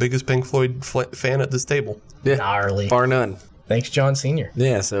actually the biggest Pink Floyd fan at this table. Yeah. Gnarly. Bar none. Thanks, John Sr.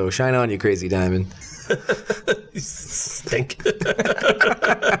 Yeah, so shine on, you crazy diamond. Stink.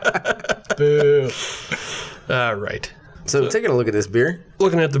 Boo. All right. So taking a look at this beer,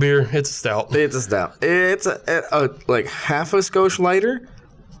 Looking at the beer, it's a stout. it's a stout. It's a like half a skosh lighter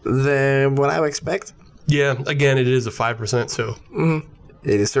than what I would expect. Yeah, again, it is a 5%, so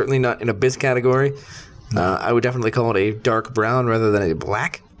It is certainly not in a biz category. I would definitely call it a dark brown rather than a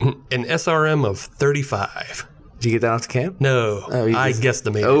black. an SRM of 35. Did you get that off the can? No, Oh, you I just- guessed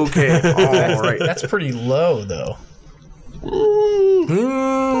Okay, all right. That's pretty low, though.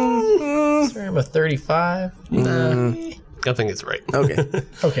 I'm a 35. I think it's right. Okay.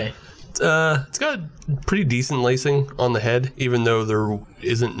 Okay. It's got pretty decent lacing on the head, even though there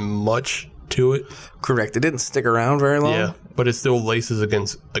isn't much to it. Correct. It didn't stick around very long. Yeah, but it still laces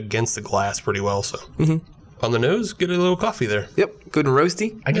against the glass pretty well. So on the nose, get a little coffee there. Yep. Good and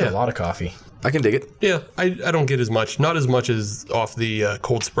roasty. I get Yeah. a lot of coffee. I can dig it. Yeah, I don't get as much. Not as much as off the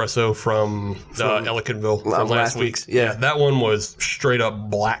cold espresso from Ellicottville from last week. week's, yeah. That one was straight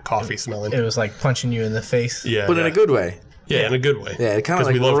up black coffee smelling. It was like punching you in the face. Yeah, But in a good way. Yeah, in a good way. Yeah, it kind of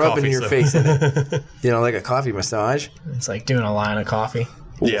 'Cause like we love rubbing coffee, your so- face in it. You know, like a coffee massage. It's like doing a line of coffee.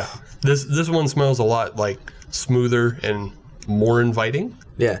 Yeah, this one smells a lot like smoother and more inviting.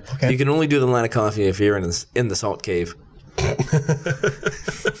 Yeah. Okay. You can only do the line of coffee if you're in the salt cave.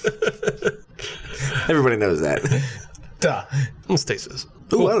 Everybody knows that. Duh. Let's taste this.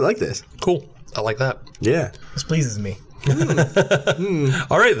 Ooh, I like this. Cool. I like that. Yeah. This pleases me.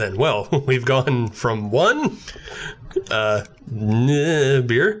 All right then. Well, we've gone from one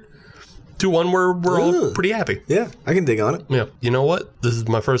beer to one where we're all pretty happy. Yeah. I can dig on it. Yeah. You know what? This is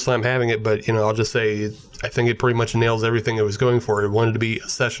my first time having it, but I'll just say I think it pretty much nails everything it was going for. It wanted to be a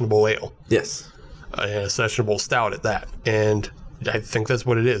sessionable ale, Yes. and a sessionable stout at that, and I think that's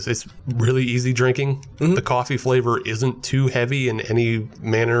what it is. It's really easy drinking. The coffee flavor isn't too heavy in any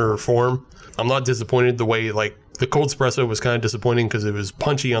manner or form. I'm not disappointed the way, like, the cold espresso was kind of disappointing because it was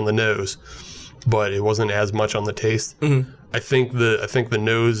punchy on the nose, but it wasn't as much on the taste. I think the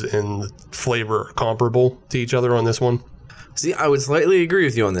nose and the flavor are comparable to each other on this one. See, I would slightly agree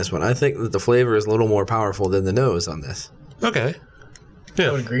with you on this one. I think that the flavor is a little more powerful than the nose on this, Okay. I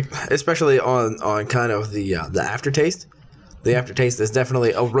Yeah. would agree. especially on kind of the aftertaste. The aftertaste is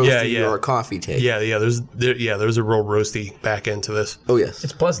definitely a roasty yeah. or a coffee taste. Yeah. There's a real roasty back end to this. Oh yes.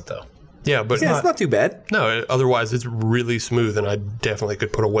 It's pleasant, though. Yeah, but Yeah, it's not too bad. no. Otherwise, it's really smooth, and I definitely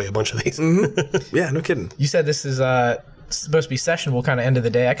could put away a bunch of these. Yeah, no kidding. You said this is supposed to be sessionable kind of end of the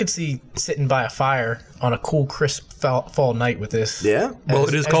day. I could see sitting by a fire on a cool, crisp fall night with this. Yeah. Well, As-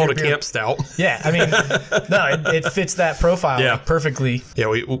 it is as called your a beer- camp stout. Yeah, I mean, no, it fits that profile Yeah. perfectly. Yeah,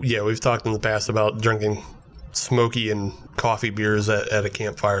 we've talked in the past about drinking smoky and coffee beers at a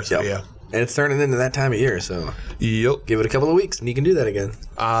campfire. So Yep. yeah, And it's turning into that time of year, so yep. give it a couple of weeks and you can do that again.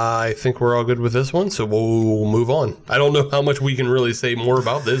 I think we're all good with this one, so we'll move on. I don't know how much we can really say more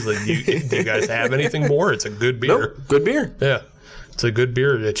about this. Like, do you guys have anything more? It's a good beer. Nope. Good beer. Yeah, it's a good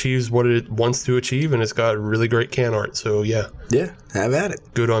beer. It achieves what it wants to achieve, and it's got really great can art. So yeah, Yeah. Have at it.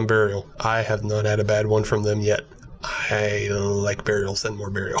 good on Burial. I have not had a bad one from them yet. I like Burial. Send more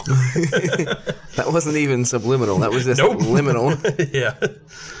Burial. That wasn't even subliminal. That was just Nope. liminal. Yeah.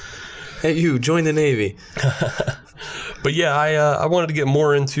 Hey, you, join the Navy. But yeah, I wanted to get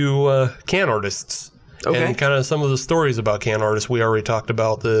more into can artists Okay. and kind of some of the stories about can artists. We already talked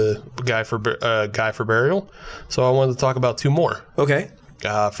about the guy for Burial, so I wanted to talk about two more. Okay.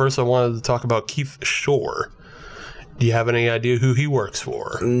 First, I wanted to talk about Keith Shore, Do you have any idea who he works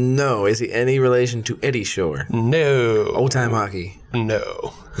for? No. Is he any relation to Eddie Shore? No. Old time hockey.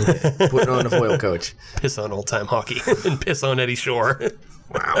 No. Putting on the foil coach. Piss on old time hockey and piss on Eddie Shore.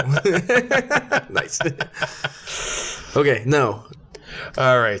 Wow. Nice. Okay, no.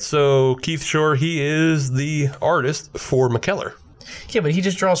 All right, so Keith Shore, he is the artist for McKellar. Yeah, but he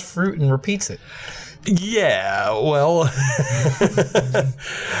just draws fruit and repeats it. Yeah, well,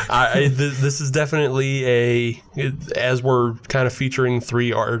 this is definitely as we're kind of featuring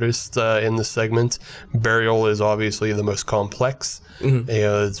 3 artists in this segment, Burial is obviously the most complex.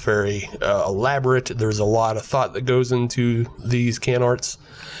 It's very elaborate. There's a lot of thought that goes into these can arts.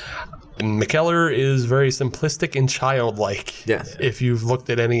 McKellar is very simplistic and childlike. Yes. If you've looked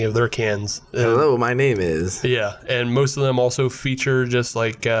at any of their cans. Hello, my name is. Yeah, and most of them also feature just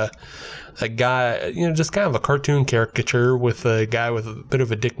like a guy, just kind of a cartoon caricature with a guy with a bit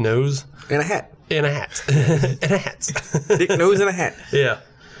of a dick nose. And a hat. And a hat. And a hat. Dick nose and a hat. Yeah.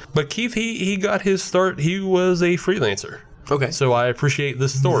 But Keith, he got his start. He was a freelancer. Okay. So I appreciate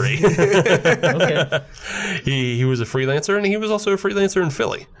this story. Okay. He was a freelancer, and he was also a freelancer in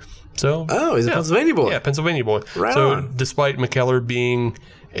Philly. So He's a Pennsylvania boy. Yeah, Pennsylvania boy. Right so on. Despite McKellar being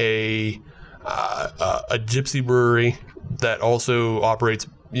a gypsy brewery that also operates,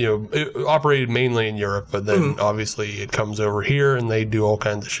 it operated mainly in Europe, but then obviously it comes over here and they do all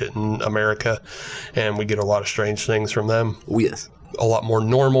kinds of shit in America, and we get a lot of strange things from them. Oh, yes. A lot more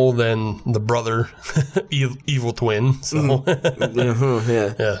normal than the brother, evil twin. So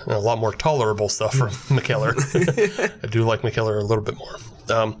Yeah. yeah, and a lot more tolerable stuff from McKellar. I do like McKellar a little bit more.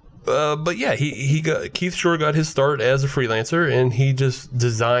 But yeah, Keith Shore got his start as a freelancer, and he just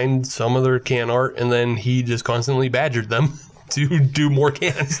designed some of their can art, and then he just constantly badgered them to do more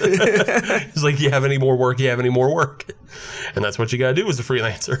cans. He's like, you have any more work? You have any more work? And that's what you got to do as a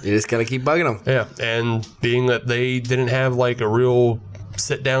freelancer. You just gotta keep bugging them. Yeah, and being that they didn't have like a real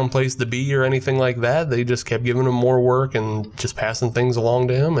sit-down place to be or anything like that, they just kept giving him more work and just passing things along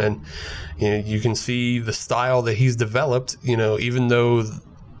to him. And you can see the style that he's developed. Even though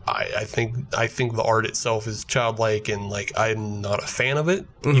I think the art itself is childlike and like I'm not a fan of it,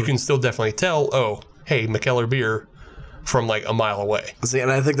 you can still definitely tell. Oh, hey, McKellar beer from like a mile away. See,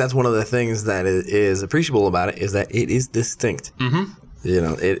 and I think that's one of the things that is appreciable about it is that it is distinct. Mm-hmm.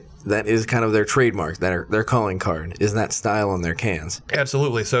 That is kind of their trademark, their calling card, is that style on their cans.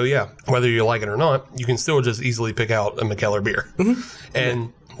 Absolutely. So yeah, whether you like it or not, you can still just easily pick out a McKellar beer. Mm-hmm.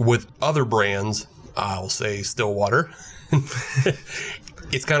 And with other brands, I'll say Stillwater,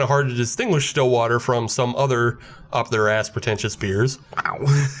 it's kind of hard to distinguish Stillwater from some other up their ass pretentious beers. Wow.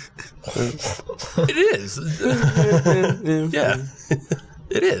 It is. Yeah,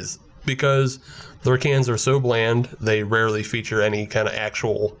 it is. Because their cans are so bland, they rarely feature any kind of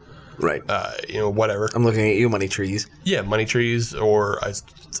actual, Right. Whatever. I'm looking at you, Money Trees. Yeah, Money Trees, or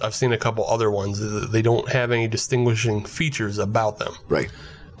I've seen a couple other ones. They don't have any distinguishing features about them. Right.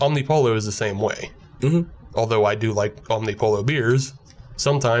 Omnipolo is the same way. Mm-hmm. Although I do like Omnipolo beers,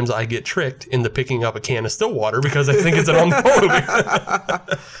 sometimes I get tricked into picking up a can of Stillwater because I think it's an Omnipolo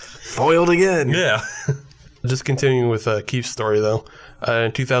beer. Foiled again. Yeah. Just continuing with Keith's story, though.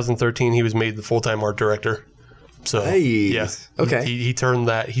 In 2013, he was made the full-time art director. So, Nice. yeah. Okay. He turned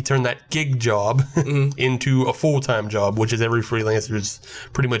that gig job into a full-time job, which is every freelancer's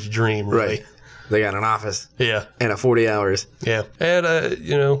pretty much dream, really. Right. They got an office Yeah. and a 40 hours. Yeah. And,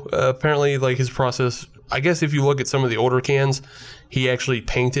 apparently, like, his process, I guess if you look at some of the older cans, he actually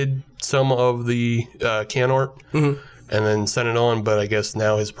painted some of the can art and then sent it on. But I guess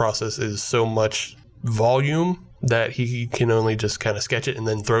now his process is so much volume that he can only just kind of sketch it and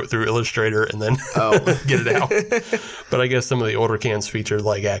then throw it through Illustrator and then get it out. But I guess some of the older cans feature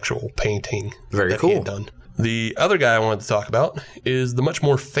like actual painting Very that cool. he had done. The other guy I wanted to talk about is the much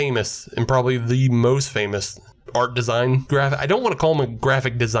more famous and probably the most famous art design graphic. I don't want to call him a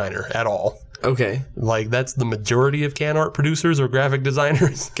graphic designer at all. Okay. Like that's the majority of can art producers or graphic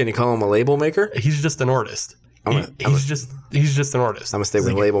designers. Can you call him a label maker? He's just an artist. He's just an artist. I'm going to stay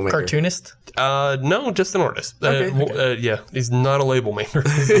with label maker. Cartoonist? No, just an artist. Okay. Yeah, he's not a label maker.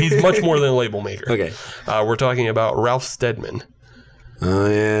 He's much more than a label maker. Okay. We're talking about Ralph Steadman. Oh,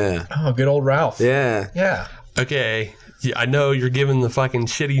 yeah. Oh, good old Ralph. Yeah. Yeah. Okay. Yeah, I know you're giving the fucking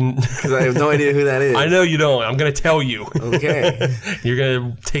shitty. Because I have no idea who that is. I know you don't. I'm gonna tell you. Okay. You're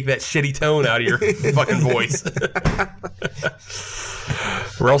gonna take that shitty tone out of your fucking voice.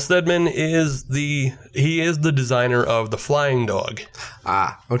 Ralph Steadman is the designer of the Flying Dog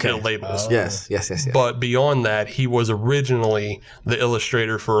Okay. labels. Yes. But beyond that, he was originally the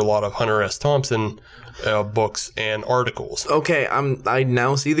illustrator for a lot of Hunter S. Thompson books and articles. Okay, I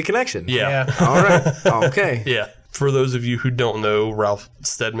now see the connection. Yeah. All right. Okay. Yeah. For those of you who don't know, Ralph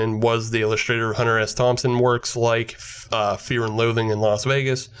Steadman was the illustrator of Hunter S. Thompson works like Fear and Loathing in Las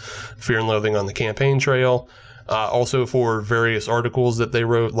Vegas, Fear and Loathing on the Campaign Trail, also for various articles that they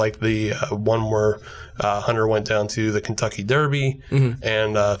wrote, like the one where Hunter went down to the Kentucky Derby,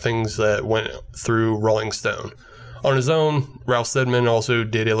 and things that went through Rolling Stone. On his own, Ralph Steadman also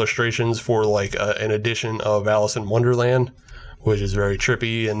did illustrations for like an edition of Alice in Wonderland, which is very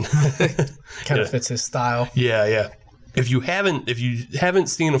trippy and Kind of fits his style. yeah. If you haven't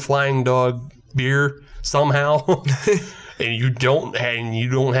seen a Flying Dog beer somehow, and you don't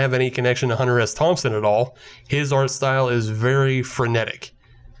have any connection to Hunter S. Thompson at all, his art style is very frenetic.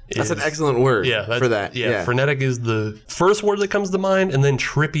 That's an excellent word for that. Yeah, frenetic is the first word that comes to mind, and then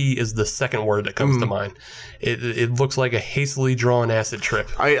trippy is the second word that comes to mind. It looks like a hastily drawn acid trip.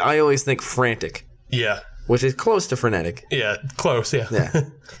 I always think frantic, Yeah. which is close to frenetic. Yeah, close, yeah. Yeah.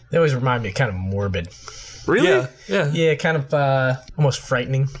 They always remind me of kind of morbid. Really? Yeah. Yeah, kind of almost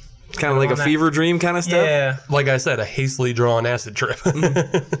frightening. Kind of like a fever dream kind of stuff? Yeah. Like I said, a hastily drawn acid trip.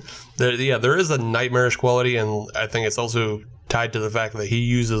 There is a nightmarish quality, and I think it's also tied to the fact that he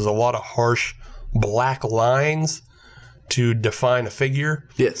uses a lot of harsh black lines to define a figure,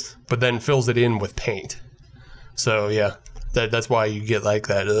 Yes. but then fills it in with paint. So yeah, that's why you get like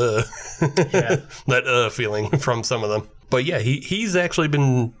that that feeling from some of them. But yeah, he's actually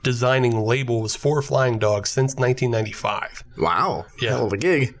been designing labels for Flying Dog since 1995. Wow. Yeah. Hell of a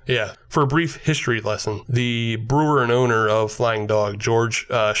gig. Yeah. For a brief history lesson, the brewer and owner of Flying Dog, George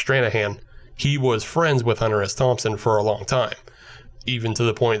Stranahan, he was friends with Hunter S. Thompson for a long time, even to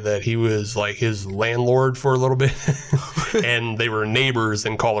the point that he was like his landlord for a little bit, and they were neighbors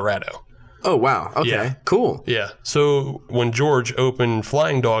in Colorado. Oh, wow. Okay. Yeah. Cool. Yeah. So when George opened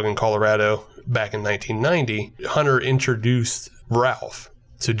Flying Dog in Colorado back in 1990, Hunter introduced Ralph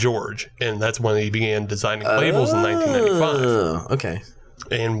to George, and that's when he began designing labels in 1995. Oh, okay.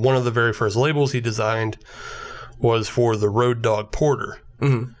 And one of the very first labels he designed was for the Road Dog Porter.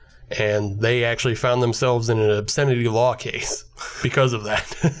 Mm-hmm. And they actually found themselves in an obscenity law case because of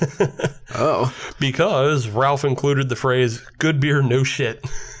that. Oh. Because Ralph included the phrase "good beer, no shit"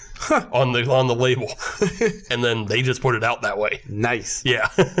 on the label, and then they just put it out that way. Nice. Yeah.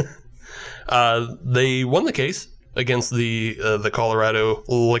 They won the case against the Colorado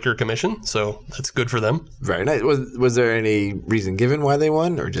Liquor Commission, so that's good for them. Very nice. Was there any reason given why they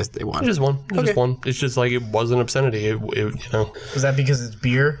won, or just they won? They just won. They just won. It's just like it was an obscenity. Was that because it's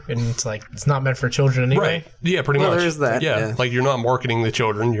beer and it's like it's not meant for children anyway? Right. Yeah, pretty Well, much. there is that, yeah. Like you're not marketing the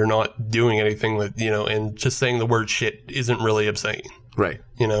children. You're not doing anything that, and just saying the word shit isn't really obscene. Right.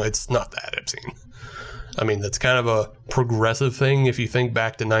 It's not that obscene. I mean, that's kind of a progressive thing if you think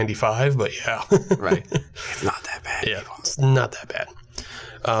back to 95, but yeah. Right. It's not that bad. Yeah, it's not that bad.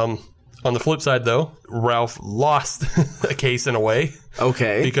 On the flip side, though, Ralph lost a case in a way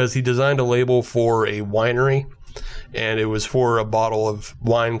Okay. because he designed a label for a winery, and it was for a bottle of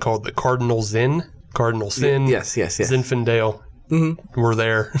wine called the Cardinal Zin. Cardinal Sin. Yes. Zinfandel. Were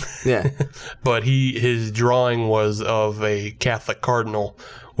there. Yeah. But his drawing was of a Catholic cardinal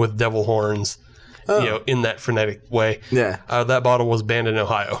with devil horns, in that frenetic way. Yeah. That bottle was banned in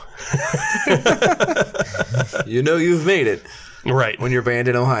Ohio. You've made it Right. when you're banned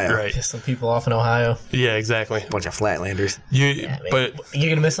in Ohio. Right. Piss some people off in Ohio. Yeah, exactly. Bunch of flatlanders. But You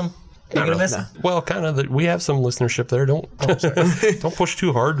gonna miss them? You gonna miss them? well, kind of. We have some listenership there. Don't push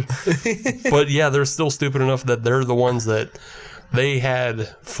too hard. But yeah, they're still stupid enough that they're the ones that they had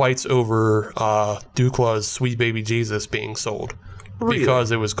fights over Duclaw's Sweet Baby Jesus being sold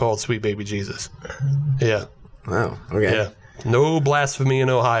because it was called Sweet Baby Jesus. Yeah. Oh, okay. Yeah. No blasphemy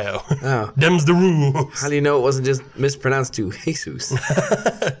in Ohio. Oh. Them's the rules. How do you know it wasn't just mispronounced to Jesus?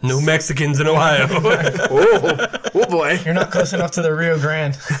 No Mexicans in Ohio. oh boy. You're not close enough to the Rio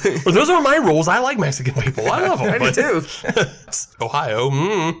Grande. Well, those are my rules. I like Mexican people. I love them. I do too. Ohio.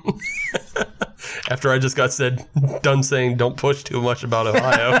 After I just got done saying don't push too much about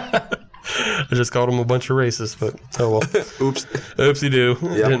Ohio. I just called them a bunch of racists, but oh well. Oops. Oopsie-doo.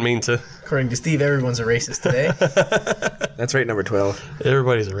 Didn't mean to. According to Steve, everyone's a racist today. That's right, number 12.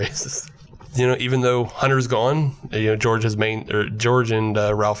 Everybody's a racist. Even though Hunter's gone, George and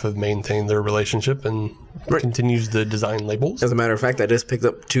Ralph have maintained their relationship and continues to design labels. As a matter of fact, I just picked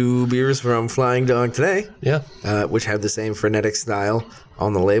up 2 beers from Flying Dog today, Yeah. which have the same frenetic style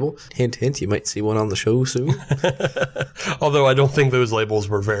on the label. Hint, hint, you might see one on the show soon. Although I don't think those labels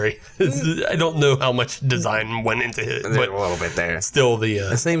were very. I don't know how much design went into it, There's but a little bit there. still the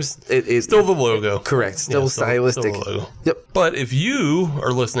Still the logo. correct. Still Yeah, stylistic. still the logo. Yep. But if you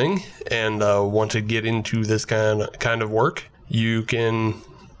are listening and want to get into this kind of work, you can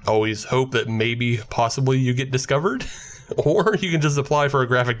always hope that maybe, possibly, you get discovered. Or you can just apply for a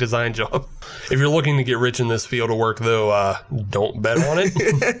graphic design job. If you're looking to get rich in this field of work, though, don't bet on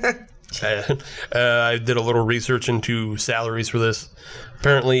it. I did a little research into salaries for this.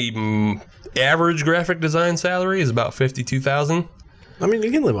 Apparently, average graphic design salary is about $52,000. I mean,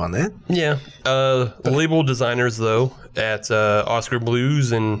 you can live on that. Yeah. Label designers, though, at Oscar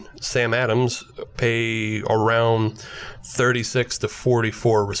Blues and Sam Adams pay around 36 to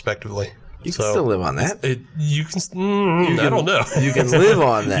 44, respectively. You can still live on that. I don't know. You can live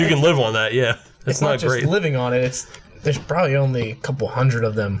on that. You can live on that, yeah. It's not just great. living on it. There's probably only a couple hundred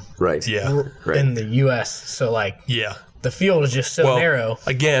of them Right. Yeah. in the U.S. So, like, Yeah. the field is just so narrow.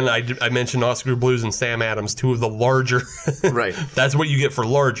 Again, I mentioned Oscar Blues and Sam Adams, two of the larger. Right. That's what you get for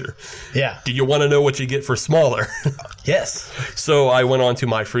larger. Yeah. Do you want to know what you get for smaller? Yes. So I went on to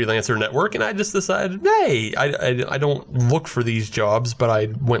my freelancer network and I just decided, hey, I don't look for these jobs, but I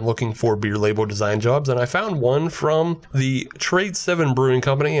went looking for beer label design jobs, and I found one from the Trade 7 Brewing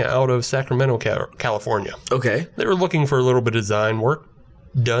Company out of Sacramento, California. Okay. They were looking for a little bit of design work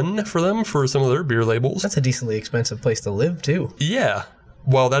done for them for some of their beer labels. That's a decently expensive place to live, too. Yeah.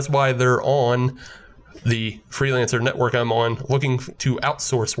 Well, that's why they're on the freelancer network I'm on, looking to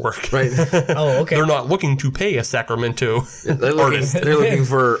outsource work. Right. Oh, okay. They're not looking to pay a Sacramento They're looking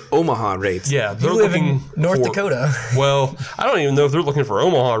for Omaha rates. Yeah, they're You live looking in North for- Dakota. Well, I don't even know if they're looking for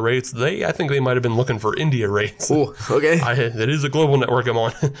Omaha rates. I think they might have been looking for India rates. Ooh, okay. It is a global network I'm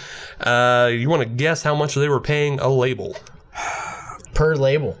on. You want to guess how much they were paying a label? Per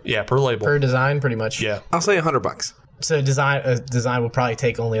label. Yeah, per label. Per design, pretty much. Yeah. I'll say $100. So a design will probably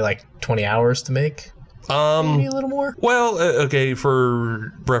take only like 20 hours to make. Maybe a little more. Well, okay,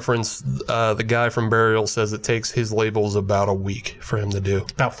 for reference, the guy from Burial says it takes his labels about a week for him to do.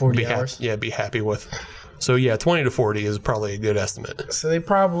 About 40 hours. Be happy with. So yeah, 20 to 40 is probably a good estimate. So they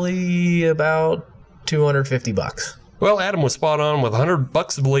probably about $250. Well, Adam was spot on with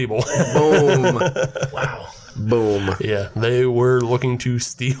 $100 a label. Boom. Wow. Boom. Yeah, they were looking to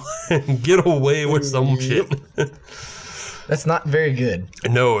steal and get away with some shit. That's not very good.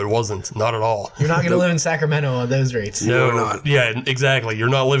 No, it wasn't. Not at all. You're not going to live in Sacramento on those rates. No, You're not. Yeah, exactly. You're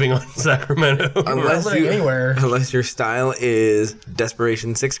not living on Sacramento. Unless living anywhere. Unless your style is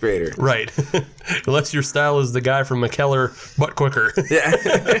Desperation 6th grader. Right. Unless your style is the guy from McKellar, but quicker. Yeah.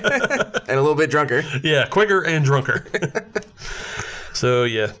 And a little bit drunker. Yeah, quicker and drunker. So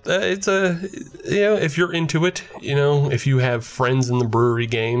yeah, it's if you're into it, if you have friends in the brewery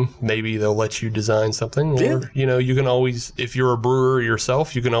game, maybe they'll let you design something. Or, you can always, if you're a brewer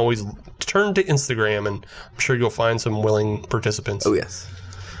yourself, you can always turn to Instagram, and I'm sure you'll find some willing participants. Oh, yes.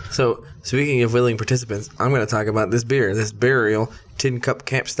 So, speaking of willing participants, I'm going to talk about this beer, this Burial Tin Cup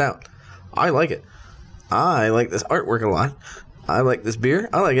Camp Stout. I like it. I like this artwork a lot. I like this beer.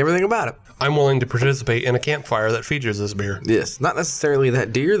 I like everything about it. I'm willing to participate in a campfire that features this beer. Yes. Not necessarily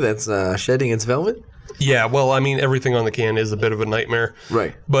that deer that's shedding its velvet. Yeah, well, I mean, everything on the can is a bit of a nightmare.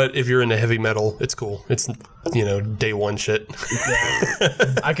 Right. But if you're into heavy metal, it's cool. It's, day one shit.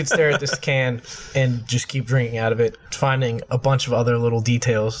 I could stare at this can and just keep drinking out of it, finding a bunch of other little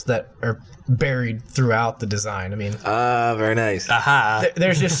details that are buried throughout the design. I mean, Very nice. Aha.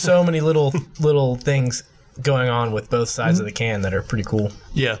 there's just so many little things going on with both sides of the can that are pretty cool.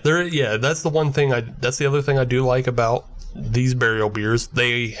 Yeah, that's the one thing that's the other thing I do like about these Burial beers.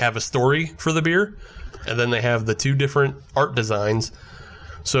 They have a story for the beer, and then they have the two different art designs.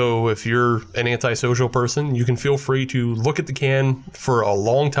 So if you're an antisocial person, you can feel free to look at the can for a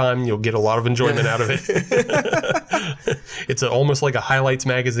long time. You'll get a lot of enjoyment out of it. It's almost like a highlights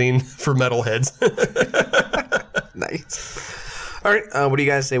magazine for metalheads. Nice. All right. What do you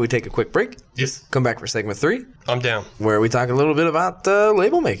guys say we take a quick break? Yes, Come back for segment 3, I'm down. where we talk a little bit about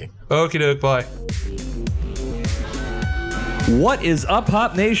label making. Okie doke, bye. What is up,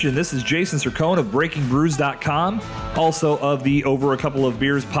 Hop Nation? This is Jason Sircone of BreakingBrews.com, also of the Over a Couple of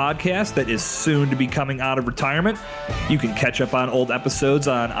Beers podcast that is soon to be coming out of retirement. You can catch up on old episodes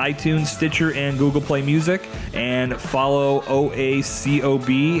on iTunes, Stitcher, and Google Play Music, and follow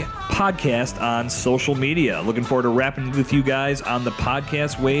OACOB podcast on social media. Looking forward to rapping with you guys on the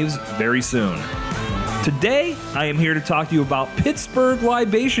podcast waves very soon. Today, I am here to talk to you about Pittsburgh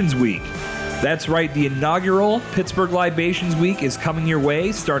Libations Week. That's right, the inaugural Pittsburgh Libations Week is coming your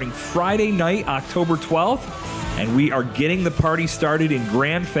way starting Friday night, October 12th. and we are getting the party started in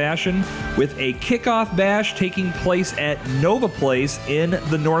grand fashion with a kickoff bash taking place at Nova Place in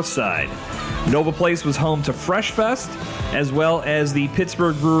the North Side. Nova Place was home to Fresh Fest, as well as the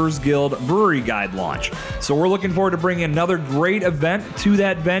Pittsburgh Brewers Guild Brewery Guide launch. So we're looking forward to bringing another great event to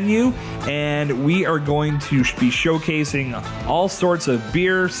that venue, and we are going to be showcasing all sorts of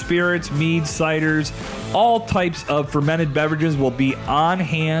beer, spirits, meads, ciders, all types of fermented beverages will be on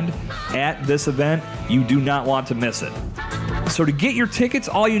hand at this event. You do not want to miss it. So to get your tickets,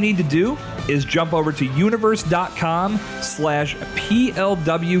 all you need to do is jump over to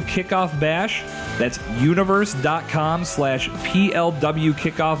universe.com/PLW Kickoff Bash. That's universe.com/PLW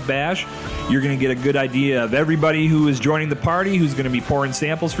Kickoff Bash. You're going to get a good idea of everybody who is joining the party, who's going to be pouring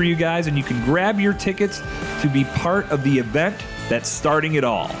samples for you guys, and you can grab your tickets to be part of the event that's starting it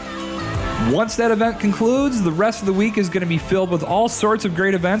all. Once that event concludes, the rest of the week is going to be filled with all sorts of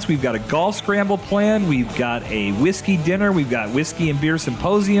great events. We've got a golf scramble planned. We've got a whiskey dinner. We've got whiskey and beer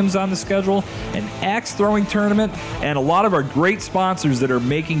symposiums on the schedule, an axe throwing tournament, and a lot of our great sponsors that are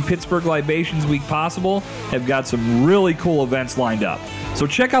making Pittsburgh Libations Week possible have got some really cool events lined up. So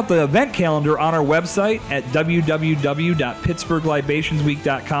check out the event calendar on our website at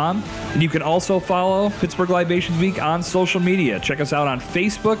www.pittsburghlibationsweek.com. And you can also follow Pittsburgh Libations Week on social media. Check us out on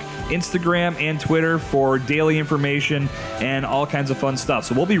Facebook, Instagram, and Twitter for daily information and all kinds of fun stuff.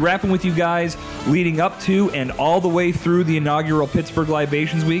 So we'll be rapping with you guys leading up to and all the way through the inaugural Pittsburgh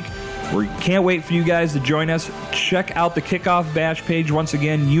Libations Week. We can't wait for you guys to join us. Check out the kickoff bash page once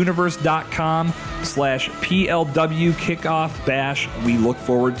again, universe.com/PLW Kickoff Bash. We look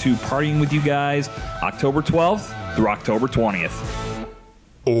forward to partying with you guys October 12th through October 20th.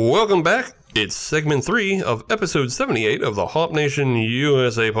 Welcome back. It's segment 3 of episode 78 of the Hop Nation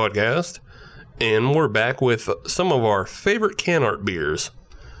USA podcast. And we're back with some of our favorite can art beers.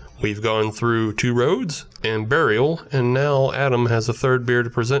 We've gone through Two Roads and Burial, and now Adam has a third beer to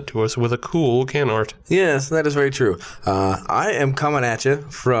present to us with a cool can art. Yes, that is very true. I am coming at you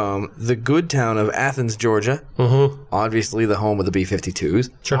from the good town of Athens, Georgia. Obviously, the home of the B-52s.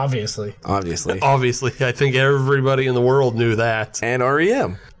 Sure. Obviously. Obviously. Obviously, I think everybody in the world knew that. And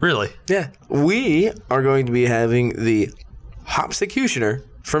REM. Really? Yeah. We are going to be having the Hopsecutioner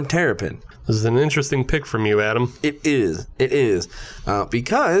from Terrapin. This is an interesting pick from you, Adam. It is.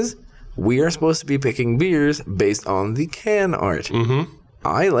 Because we are supposed to be picking beers based on the can art.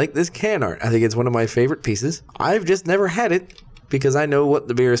 I like this can art. I think it's one of my favorite pieces. I've just never had it because I know what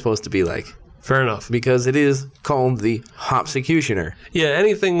the beer is supposed to be like. Fair enough. Because it is called the Hopsecutioner. Yeah,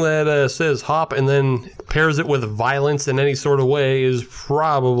 anything that says hop and then pairs it with violence in any sort of way is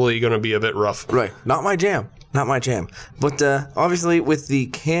probably going to be a bit rough. Right. Not my jam. But obviously with the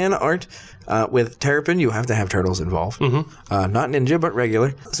can art, with Terrapin, you have to have turtles involved. Not ninja, but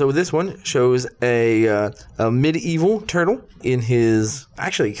regular. So this one shows a medieval turtle in his...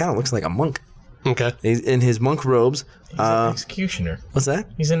 Actually, he kind of looks like a monk. Okay. He's in his monk robes. He's an executioner. What's that?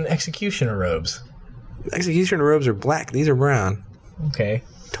 He's in executioner robes. Executioner robes are black. These are brown. Okay.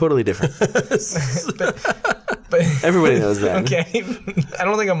 Totally different. But Everybody knows that. okay. I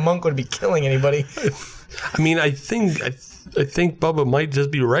don't think a monk would be killing anybody. I mean, I think Bubba might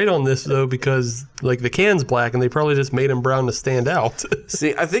just be right on this, though, because, like, the can's black, and they probably just made him brown to stand out.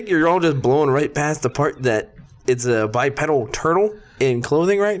 See, I think you're all just blowing right past the part that it's a bipedal turtle in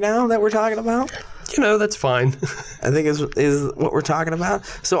clothing right now that we're talking about. You know, that's fine. I think is what we're talking about.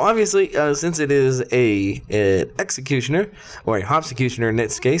 So obviously, since it is an executioner, or a hopsecutioner in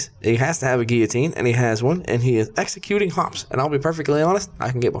this case, he has to have a guillotine, and he has one, and he is executing hops. And I'll be perfectly honest,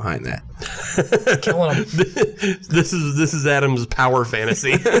 I can get behind that. Killing him. This is Adam's power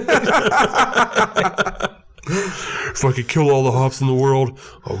fantasy. If I could kill all the hops in the world,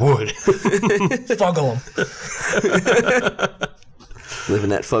 I would. Fuggle him.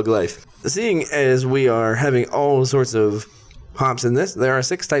 Living that fug life. Seeing as we are having all sorts of hops in this, there are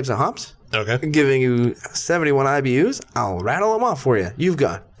 6 types of hops. Okay. Giving you 71 IBUs. I'll rattle them off for you. You've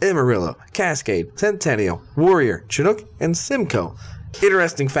got Amarillo, Cascade, Centennial, Warrior, Chinook, and Simcoe.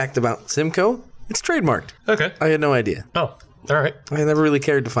 Interesting fact about Simcoe, it's trademarked. Okay. I had no idea. Oh, all right. I never really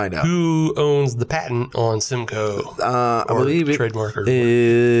cared to find out. Who owns the patent on Simcoe? I believe it trademark or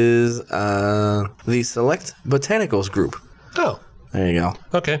is the Select Botanicals Group. Oh. There you go.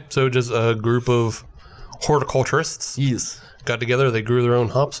 Okay, so just a group of horticulturists Yes. got together, they grew their own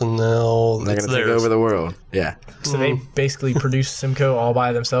hops, and now They're it's going to take theirs. over the world. Yeah. So they basically produce Simcoe all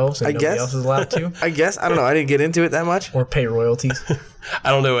by themselves and I nobody guess. else is allowed to? I guess. I don't know. I didn't get into it that much. Or pay royalties? I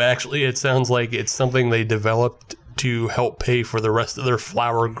don't know, actually, it sounds like it's something they developed to help pay for the rest of their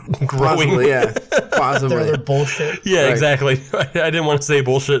flower growing. Possibly, yeah. Possibly. They're bullshit. Yeah, Right. exactly. I didn't want to say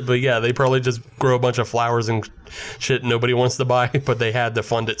bullshit, but yeah, they probably just grow a bunch of flowers and shit nobody wants to buy, but they had to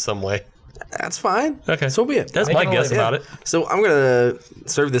fund it some way. That's fine. Okay. So be it. That's I my can guess only- about it. So I'm going to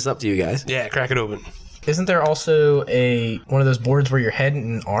serve this up to you guys. Yeah, crack it open. Isn't there also one of those boards where your head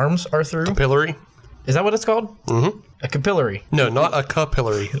and arms are through? Pillory? Is that what it's called? Mm-hmm. A capillary. No, not a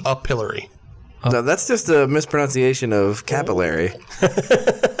capillary. A pillory. No, that's just a mispronunciation of capillary.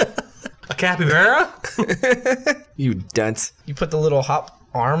 A capybara? You dunce. You put the little hop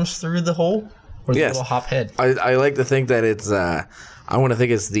arms through the hole? Or the Yes. little hop head? I like to think that it's, I want to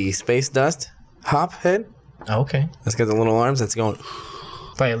think it's the space dust hop head. Oh, okay. That's got the little arms that's going,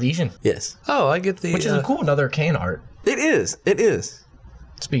 By Elysian. yes. Oh, I get the Which is cool. Another can art. It is. It is.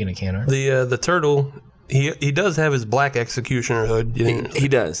 Speaking of can art. the turtle. He does have his black executioner hood. He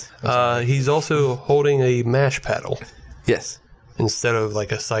does. He's also holding a mash paddle Yes. instead of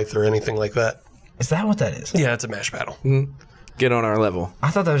like a scythe or anything like that. Is that what that is? Yeah, it's a mash paddle. Get on our level. I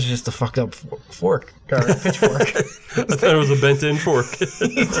thought that was just a fucked up fork. Or a pitchfork. I thought it was a bent-in fork.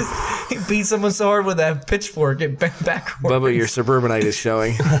 He beat someone so hard with that pitchfork it bent backwards. Bubba, your suburbanite is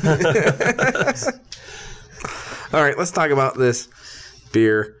showing. All right, let's talk about this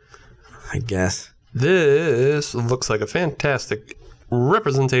beer, I guess. This looks like a fantastic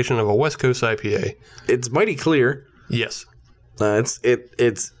representation of a West Coast IPA. It's mighty clear. Yes.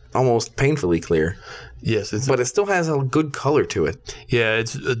 It's almost painfully clear, Yes, it's but it still has a good color to it. yeah,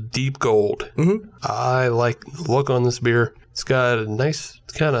 it's a deep gold. Mm-hmm. I like the look on this beer. It's got a nice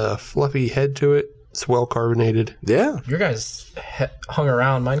kind of fluffy head to it. It's well carbonated. Yeah. Your guys hung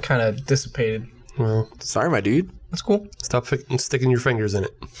around. Mine kind of dissipated. Well, Sorry, my dude. That's cool. stop sticking your fingers in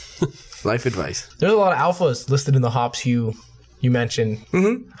it. Life advice. There's a lot of alphas listed in the hops you mentioned.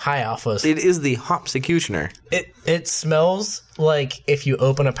 Mm-hmm. High alphas. It is the Hopsecutioner. It smells like if you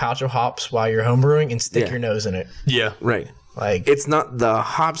open a pouch of hops while you're homebrewing and stick Yeah. your nose in it. Yeah. Right. Like It's not the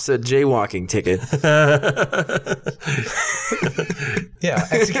Hopsa jaywalking ticket. yeah,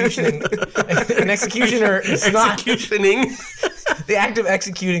 executioning. An executioner is not Executioning. the act of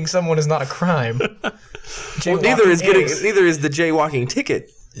executing someone is not a crime. Neither is the jaywalking ticket.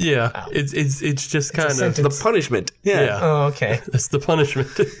 Yeah. It's just kind of sentence. The punishment. yeah. Oh, okay. That's the punishment.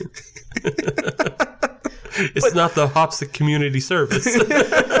 It's not the Hops Community Service.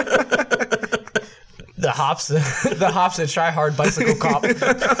 The hops that try hard bicycle cop.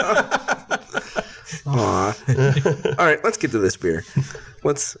 Aw. All right, let's get to this beer.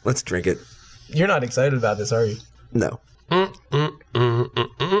 Let's drink it. You're not excited about this, are you? No.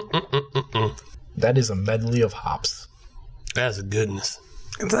 That is a medley of hops. That's a goodness.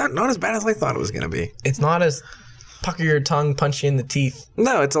 It's not as bad as I thought it was going to be. It's not as pucker your tongue, punch you in the teeth.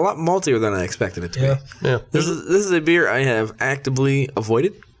 No, it's a lot maltier than I expected it to Yeah. be. Yeah. This is a beer I have actively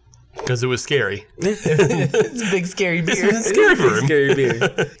avoided. Because it was scary. It's a big scary beer. Scary for him. Scary beer.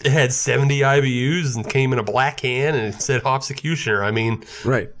 It had 70 IBUs and came in a black can and it said Hopsecutioner. I mean,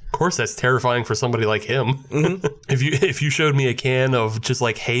 Right. of course that's terrifying for somebody like him. Mm-hmm. If you showed me a can of just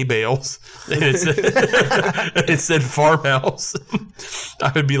like hay bales and it said farmhouse,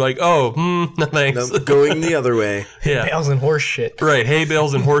 I would be like, oh, no thanks. No, going the other way. Yeah. Bales and horse shit. Right, hay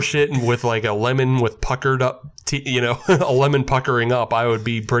bales and horse shit, and with like a lemon with puckered up, a lemon puckering up, I would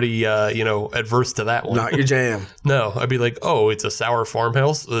be pretty, adverse to that one. Not your jam. No, I'd be like, oh, it's a sour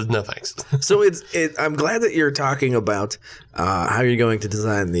farmhouse? No thanks. So I'm glad that you're talking about how you're going to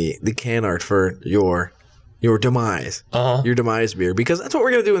design the can art for your demise, your demise beer, because that's what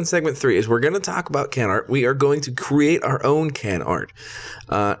we're going to do in segment 3 is we're going to talk about can art. We are going to create our own can art.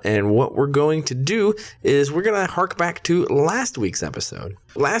 And what we're going to do is we're going to hark back to last week's episode.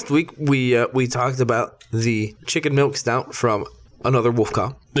 Last week, we talked about the chicken milk stout from Another Wolf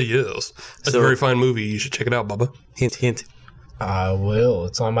Call. Yes. That's a very fine movie. You should check it out, Bubba. Hint, hint. I will.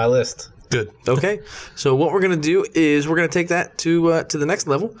 It's on my list. Good. Okay, so what we're going to do is we're going to take that to the next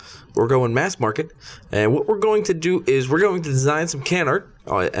level. We're going mass market, and what we're going to do is we're going to design some can art,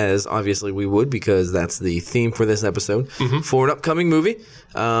 as obviously we would because that's the theme for this episode, for an upcoming movie.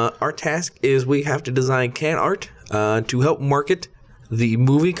 Our task is we have to design can art to help market the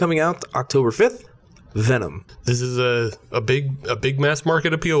movie coming out October 5th, Venom. This is a big mass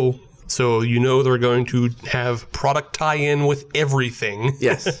market appeal. So they're going to have product tie-in with everything.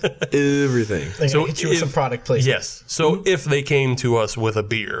 Yes, everything. They're So gonna hit you with if- some product placement. Yes. So if they came to us with a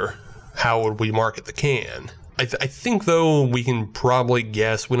beer, how would we market the can? I think, though, we can probably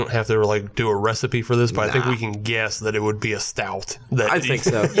guess. We don't have to, like, do a recipe for this, but I think we can guess that it would be a stout. That I think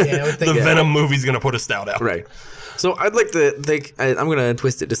so. Yeah, I would think the Venom movie's going to put a stout out. Right. So I'd like to think, I'm going to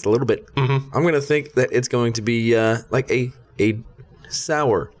twist it just a little bit. Mm-hmm. I'm going to think that it's going to be like a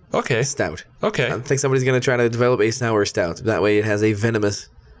sour Okay. stout. Okay. I think somebody's going to try to develop a sour stout. That way it has a venomous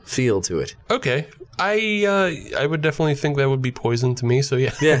feel to it. Okay. I would definitely think that would be poison to me, so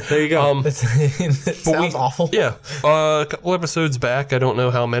yeah. Yeah, there you go. it sounds awful. Yeah. A couple episodes back, I don't know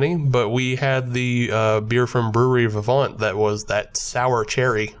how many, but we had the beer from Brewery Vivant that was that sour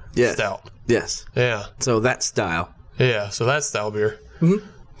cherry stout. Yes. Yeah. So that style. Yeah, so that's style beer.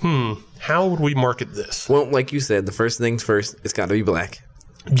 How would we market this? Well, like you said, the first things first, it's got to be black.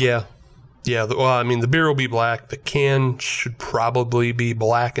 Yeah. Yeah, well, I mean, the beer will be black. The can should probably be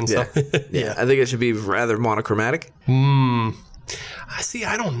black and Yeah. stuff. Yeah. I think it should be rather monochromatic. I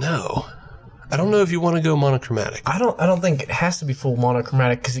don't know. I don't know if you want to go monochromatic. I don't think it has to be full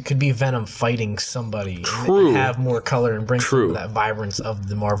monochromatic because it could be Venom fighting somebody True. and have more color and bring some True. of that vibrance of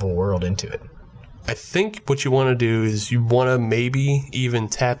the Marvel world into it. I think what you want to do is you want to maybe even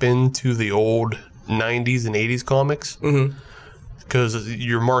tap into the old 90s and 80s comics. Mm-hmm. Because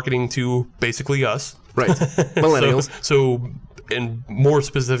you're marketing to basically us. Right. Millennials. So, and more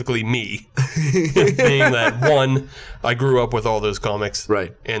specifically me, being that one, I grew up with all those comics.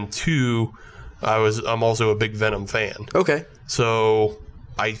 Right. And two, I'm also a big Venom fan. Okay. So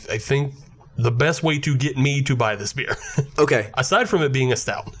I think the best way to get me to buy this beer, Okay. aside from it being a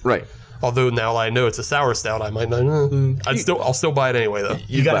stout, Right. although now I know it's a sour stout, I might not. I'll still buy it anyway though.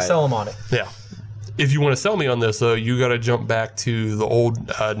 You got buy to it. sell them on it. Yeah. If you want to sell me on this though, you got to jump back to the old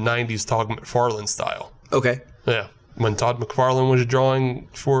 90s Todd McFarlane style. Okay. Yeah. When Todd McFarlane was drawing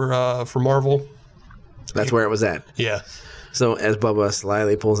for Marvel. That's where it was at. Yeah. So as Bubba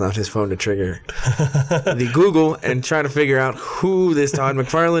slyly pulls out his phone to trigger the Google and try to figure out who this Todd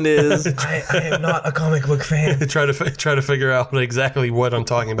McFarlane is. I am not a comic book fan. try to figure out exactly what I'm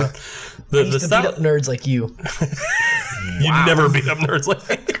talking about. I used to beat up nerds like you. You never beat up nerds like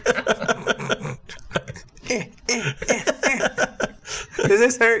me. Does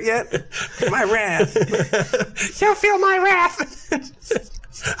this hurt yet? My wrath. You'll feel my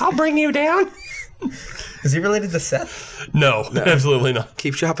wrath. I'll bring you down. Is he related to Seth? No, absolutely not.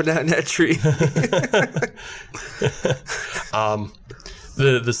 Keep chopping down that tree.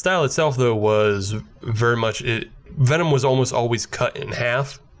 The style itself though was very much Venom was almost always cut in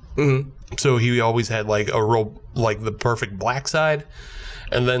half. Mm-hmm. So he always had like a real the perfect black side.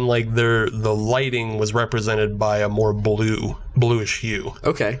 And then the lighting was represented by a more bluish hue.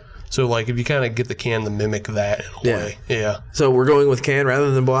 Okay. So if you kind of get the can to mimic that in a way. Yeah. So we're going with can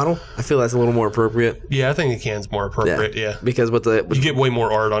rather than bottle? I feel that's a little more appropriate. Yeah, I think the can's more appropriate, yeah. Because with the... You get way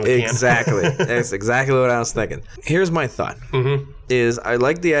more art on a can. Exactly. That's exactly what I was thinking. Here's my thought. Mm-hmm. Is I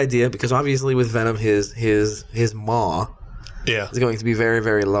like the idea because obviously with Venom his maw Yeah. is going to be very,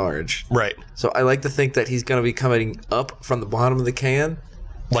 very large. Right. So I like to think that he's going to be coming up from the bottom of the can.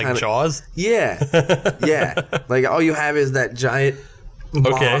 Like Kinda- Jaws? Yeah. Yeah. Like all you have is that giant maw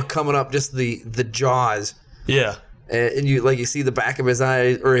Okay. coming up, just the jaws. Yeah. And you see the back of his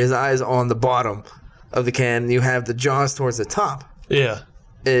eyes or his eyes on the bottom of the can. And you have the jaws towards the top. Yeah.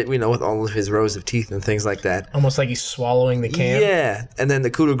 With all of his rows of teeth and things like that. Almost like he's swallowing the can. Yeah. And then the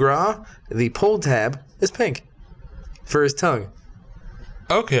coup de grace, the pull tab, is pink for his tongue.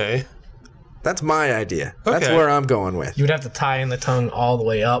 Okay. That's my idea. That's Okay. where I'm going with. You would have to tie in the tongue all the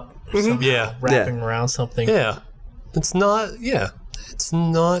way up. somehow, Yeah. Wrapping around something. Yeah. It's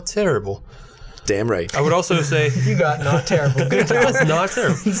not terrible. Damn right. I would also say You got not terrible. Good job. it's not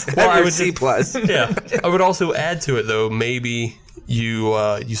terrible. Well, I would C plus. yeah. I would also add to it though, maybe you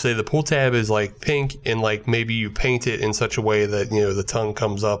say the pull tab is pink and maybe you paint it in such a way that the tongue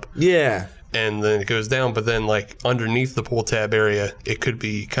comes up Yeah. and then it goes down, but then underneath the pull tab area it could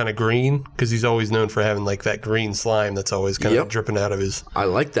be kind of green because he's always known for having that green slime that's always kind of Yep. dripping out of his I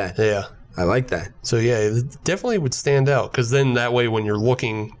like that. yeah. I like that. So yeah, it definitely would stand out because then that way when you're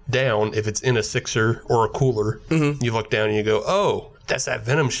looking down, if it's in a sixer or a cooler, you look down and you go, oh, that's that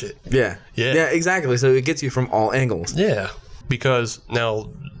Venom shit. Yeah. Yeah. Yeah, exactly. So it gets you from all angles. Yeah, because now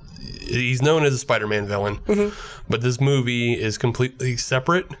he's known as a Spider-Man villain, but this movie is completely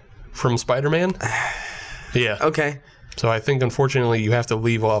separate from Spider-Man. Yeah. Okay. So I think unfortunately you have to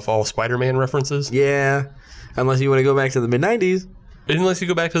leave off all Spider-Man references. Yeah. Unless you want to go back to the mid-90s. Unless you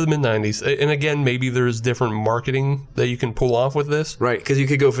go back to the mid-90s. And again, maybe there's different marketing that you can pull off with this. Right. Because you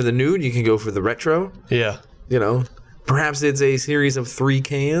could go for the nude. You can go for the retro. Yeah. Perhaps it's a series of 3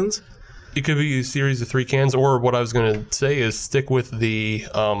 cans. It could be a series of 3 cans, or what I was going to say is stick with the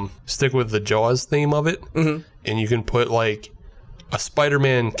Jaws theme of it, and you can put like a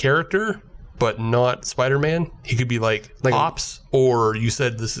Spider-Man character, but not Spider-Man. He could be like Ops, or you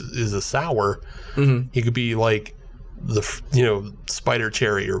said this is a sour. Mm-hmm. He could be like the Spider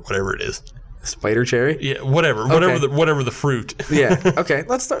Cherry or whatever it is. Spider cherry? Yeah, whatever the fruit. Yeah. Okay.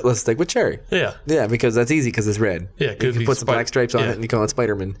 Let's stick with cherry. Yeah. Yeah, because that's easy because it's red. Yeah, you can put some black stripes on it and you call it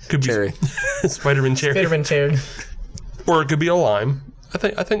Spider-Man cherry. Spider-Man cherry. Spider-Man cherry. Or it could be a lime. I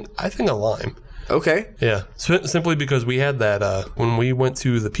think a lime. Okay. Yeah, simply because we had that when we went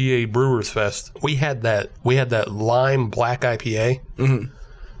to the PA Brewers Fest. We had that lime black IPA, and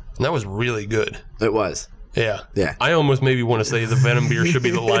that was really good. It was. Yeah. Yeah. I almost maybe want to say the Venom beer should be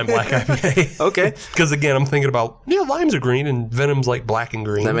the lime black IPA. Okay. Because again, I'm thinking about limes are green and Venom's like black and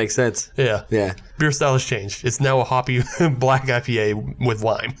green. That makes sense. Yeah. Yeah. Beer style has changed. It's now a hoppy black IPA with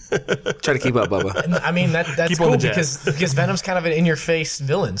lime. Try to keep up, Bubba. I mean, that's Keep on cool the jazz. because Venom's kind of an in-your-face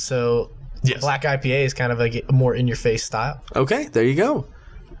villain. So Yes. black IPA is kind of like a more in-your-face style. Okay, there you go.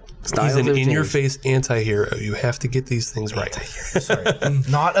 He's an in-your-face anti-hero. You have to get these things right. Sorry.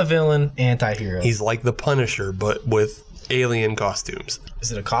 Not a villain, anti-hero. He's like the Punisher, but with alien costumes.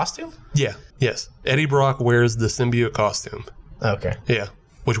 Is it a costume? Yeah. Yes. Eddie Brock wears the symbiote costume. Okay. Yeah.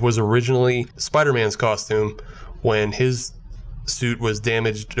 Which was originally Spider-Man's costume when his suit was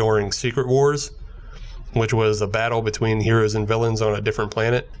damaged during Secret Wars, which was a battle between heroes and villains on a different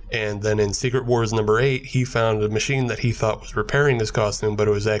planet. And then in Secret Wars number 8, he found a machine that he thought was repairing his costume, but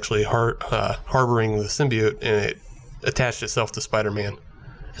it was actually harboring the symbiote, and it attached itself to Spider-Man.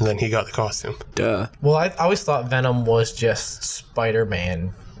 And then he got the costume. Duh. Well, I always thought Venom was just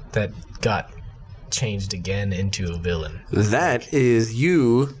Spider-Man that got changed again into a villain. That is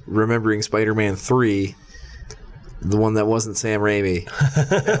you remembering Spider-Man 3, the one that wasn't Sam Raimi.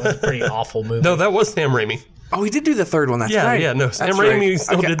 That was a pretty awful movie. No, that was Sam Raimi. Oh, he did do the third one. That's Yeah, right. yeah, no, That's Sam Raimi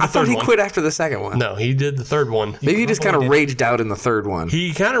still did the I thought third he one. quit after the second one. No, he did the third one. Maybe he just kind of probably did. raged out in the third one.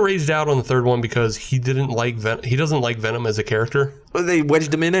 He kind of raged out on the third one because he didn't like he doesn't like Venom as a character. Well, they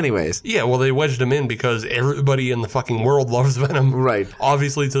wedged him in anyways. Yeah, well, they wedged him in because everybody in the fucking world loves Venom. Right.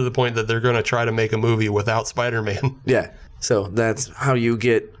 Obviously, to the point that they're going to try to make a movie without Spider-Man. Yeah. So that's how you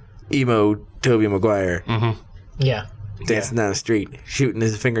get emo Tobey Maguire Yeah. dancing down the street, shooting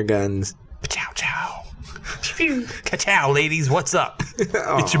his finger guns. Chow chow. Ka-chow, ladies, what's up?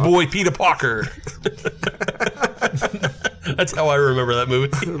 It's your boy Peter Parker. That's how I remember that movie.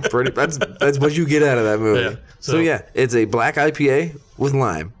 That's what you get out of that movie. Yeah, So so- yeah, it's a black IPA with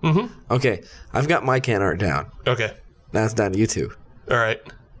lime. Mm-hmm. Okay, I've got my can art down. Okay, Now it's down to you two. all right.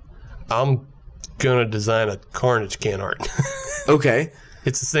 I'm going to design a Carnage can art. Okay.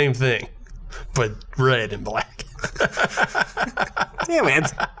 It's the same thing, but red and black. Damn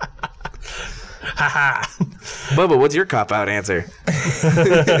it. Haha. Bubba, what's your cop-out answer?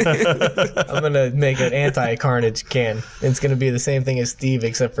 I'm going to make an anti-Carnage can. It's going to be the same thing as Steve,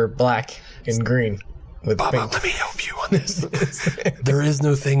 except for black and green with Baba, pink. let me help you on this. There is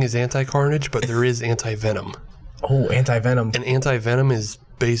no thing as anti-Carnage, but there is anti-Venom. Oh, anti-Venom. And anti-Venom is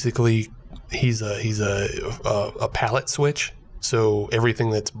basically he's a palette switch. So everything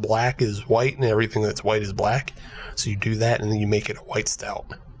that's black is white, and everything that's white is black. So you do that, and then you make it a white stout.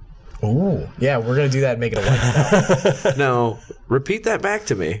 Ooh. Yeah, we're going to do that and make it a white stout. No, repeat that back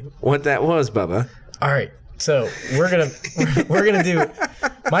to me. What that was, Bubba. All right. So we're gonna do.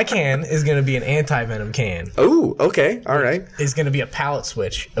 My can is gonna be an anti-Venom can. Oh, okay. All right. It's gonna be a palette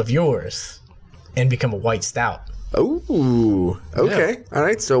switch of yours, and become a white stout. Oh, okay. All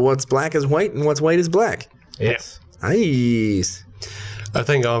right. So what's black is white, and what's white is black. Yes. Nice. I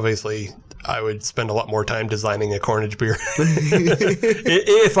think obviously I would spend a lot more time designing a Carnage beer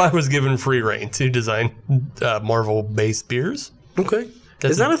if I was given free reign to design Marvel-based beers. Okay.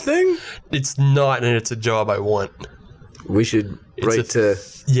 Is that a thing? It's not, and it's a job I want. We should It's write a to.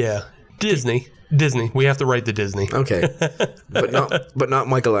 Yeah, Disney. We have to write to Disney. Okay, but not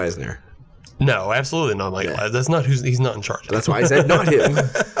Michael Eisner. No, absolutely not, Michael. Yeah. That's not he's not in charge. That's why I said not him.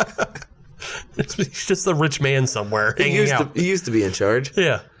 He's just a rich man somewhere He hanging out. used to be in charge.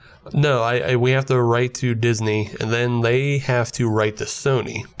 Yeah. No, we have to write to Disney, and then they have to write to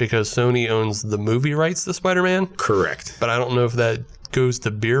Sony, because Sony owns the movie rights to Spider-Man, Correct. but I don't know if that goes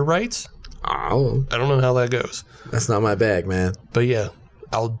to beer rights. Oh, I don't know how that goes. that's not my bag, man. But yeah,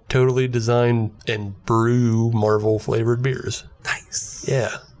 I'll totally design and brew Marvel-flavored beers. Nice.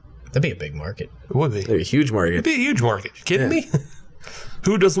 Yeah, That'd be a big market. it would be. They're a huge market. It'd be a huge market. You kidding Yeah. me?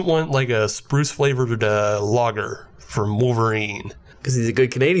 Who doesn't want like a spruce-flavored lager from Wolverine? Because he's a good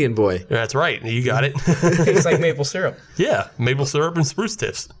Canadian boy. That's right. You got it. Tastes like maple syrup. Yeah, maple syrup and spruce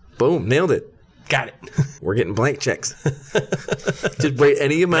tips. Boom, nailed it. Got it. We're getting blank checks. Just write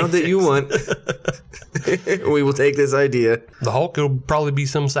any amount that you want. We will take this idea. The Hulk will probably be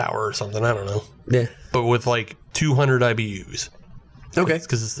some sour or something. I don't know. Yeah. But with like 200 IBUs. Okay.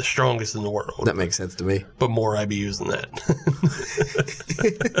 Because it's the strongest in the world. That makes sense to me. But more IBUs than that.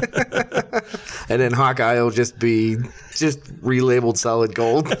 And then Hawkeye will just be relabeled solid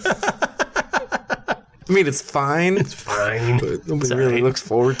gold. I mean, it's fine. It's fine. But nobody It's all really right. looks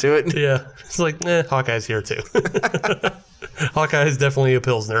forward to it. Yeah. It's like, Hawkeye's here too. Hawkeye is definitely a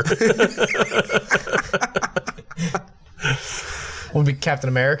Pilsner. Would be Captain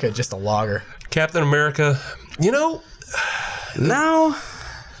America, just a lager. Captain America, No.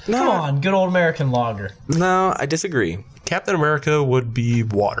 Come on, good old American lager. No, I disagree. Captain America would be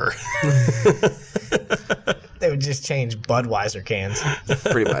water. They would just change Budweiser cans.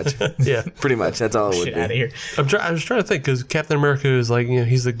 Pretty much. Yeah. Pretty much. That's all it would Shit be. out of here. I was trying to think because Captain America is like,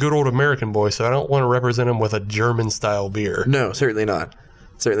 he's the good old American boy, so I don't want to represent him with a German style beer. No, certainly not.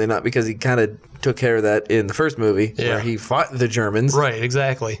 Certainly not, because he kind of took care of that in the first movie Yeah. where he fought the Germans. Right,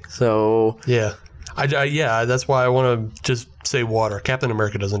 exactly. So, Yeah. Yeah, that's why I want to just say water. Captain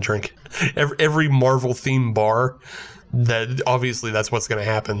America doesn't drink. Every Marvel themed bar, that obviously that's what's going to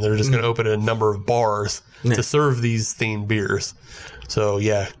happen. They're just going to open a number of bars to serve these themed beers. So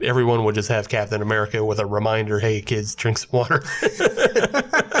yeah, everyone would just have Captain America with a reminder, hey kids, drink some water.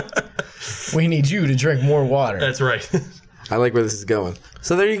 We need you to drink more water. That's right. I like where this is going.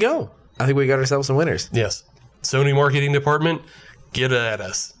 So there you go. I think we got ourselves some winners. Yes. Sony marketing department, get at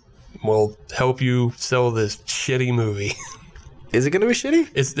us. We'll help you sell this shitty movie. Is it going to be shitty?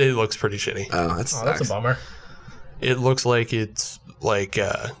 It looks pretty shitty. Oh, that's Oh, that's a bummer. It looks like it's like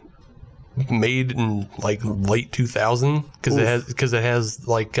made in like late 2000 because it has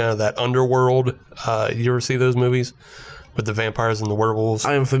like kind of that underworld. You ever see those movies with the vampires and the werewolves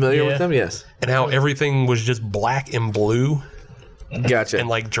I am familiar Yeah. with them, yes. and how everything was just black and blue Gotcha. and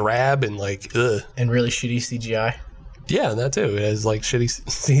like drab and like ugh. And really shitty CGI. Yeah, that too. It has like shitty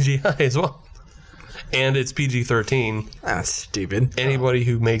CGI as well, and it's PG-13. That's stupid. Anybody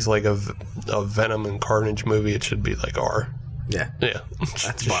who makes like a Venom and Carnage movie, it should be like R. Yeah. Yeah, That's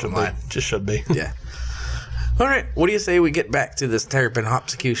just bottom should line. be. Just should be. Yeah. All right. What do you say we get back to this Terrapin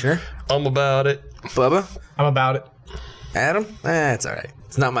Hopsecutioner? I'm about it. Bubba? I'm about it. Adam? It's all right.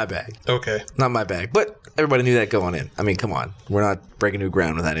 It's not my bag. Okay. Not my bag. But everybody knew that going in. I mean, come on. We're not breaking new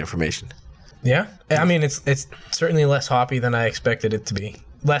ground with that information. Yeah. I mean, it's certainly less hoppy than I expected it to be.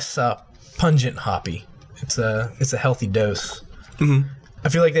 Less pungent hoppy. It's a healthy dose. Mm-hmm. I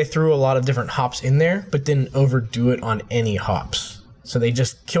feel like they threw a lot of different hops in there, but didn't overdo it on any hops. So they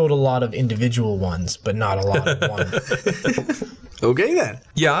just killed a lot of individual ones, but not a lot of one. Okay, then.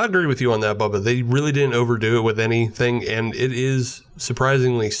 Yeah, I agree with you on that, Bubba. They really didn't overdo it with anything, and it is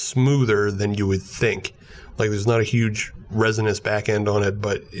surprisingly smoother than you would think. Like, there's not a huge resinous back end on it,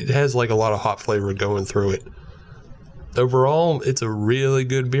 but it has like a lot of hop flavor going through it. Overall, it's a really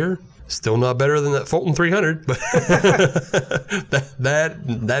good beer. Still not better than that Fulton 300, but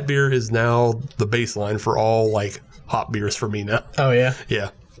that beer is now the baseline for all like hop beers for me now. Oh, yeah. Yeah.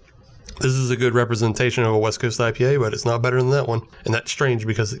 This is a good representation of a West Coast IPA, but it's not better than that one. And that's strange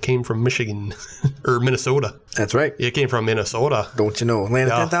because it came from Michigan or Minnesota. That's right. It came from Minnesota. Don't you know?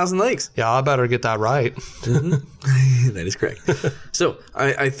 Land of Yeah. 10,000 Lakes. Yeah, I better get that right. That is correct. So,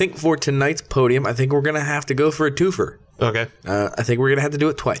 I think for tonight's podium, I think we're going to have to go for a twofer. Okay. I think we're going to have to do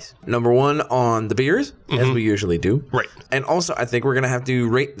it twice. Number one on the beers, as we usually do. Right. And also, I think we're going to have to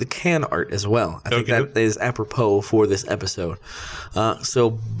rate the can art as well. I think Okay. that is apropos for this episode.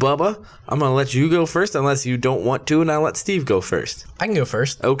 So, Bubba, I'm going to let you go first unless you don't want to, and I'll let Steve go first. I can go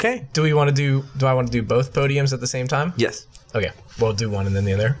first. Okay. Do I want to do both podiums at the same time? Yes. Okay, we'll do one and then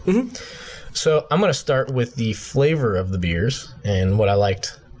the other. Mm-hmm. So I'm going to start with the flavor of the beers and what I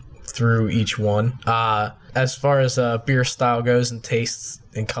liked through each one. As far as beer style goes and tastes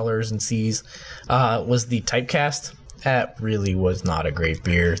and colors and sees, was the Typecast. That really was not a great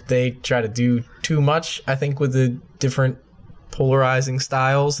beer. They try to do too much, I think, with the different polarizing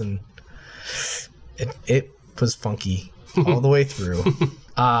styles, and it was funky all the way through.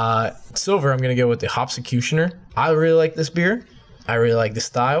 Silver, I'm going to go with the Hopsecutioner. I really like this beer. I really like the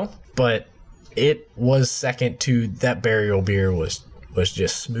style, but it was second to that Burial beer was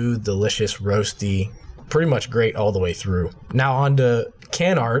just smooth, delicious, roasty, pretty much great all the way through. Now on to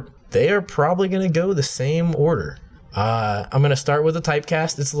can art. They are probably going to go the same order. I'm going to start with the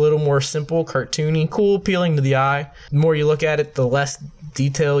Typecast. It's a little more simple, cartoony, cool, appealing to the eye. The more you look at it, the less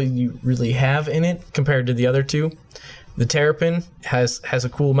detail you really have in it compared to the other two. The Terrapin has a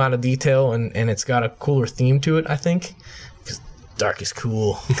cool amount of detail, and it's got a cooler theme to it, I think. dark is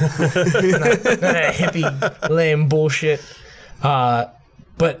cool. not that hippie lame bullshit.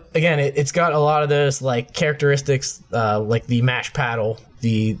 But again, it's got a lot of those like characteristics, like the mash paddle,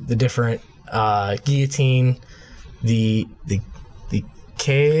 the different guillotine, the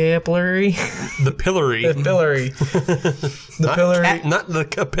capillary, The pillory. the pillory, the pillory. Not the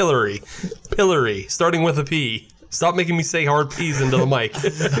capillary. Pillory, starting with a P. Stop making me say hard P's into the mic.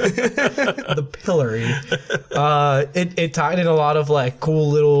 The pillory. It tied in a lot of like cool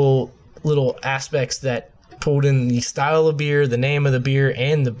little aspects that pulled in the style of beer, the name of the beer,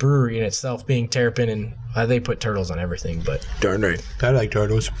 and the brewery in itself being Terrapin, and they put turtles on everything. But Darn right. I like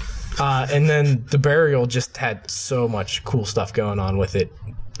turtles. and then the burial just had so much cool stuff going on with it,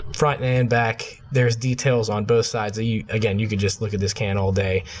 front and back. There's details on both sides that you could just look at this can all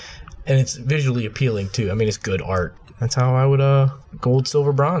day, and it's visually appealing too. I mean, it's good art. That's how I would gold,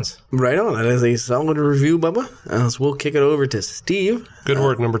 silver, bronze. Right on. That is a solid review, Bubba. So we'll kick it over to Steve. Good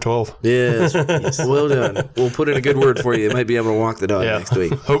work, number 12. Yes. Well done. We'll put in a good word for you. You might be able to walk the dog next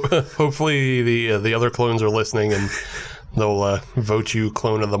week. Hopefully the other clones are listening and they'll vote you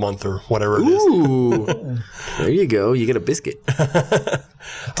clone of the month or whatever it is. Ooh. There you go. You get a biscuit. Just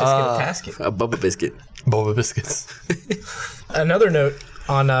get a casket. A Bubba biscuit. Boba biscuits. Another note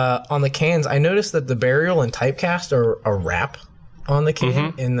on the cans, I noticed that the burial and typecast are a wrap on the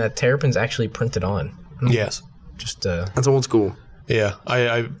can, and the Terrapin's actually printed on. Yes. Just That's old school. Yeah.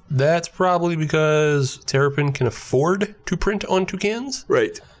 I that's probably because Terrapin can afford to print onto cans.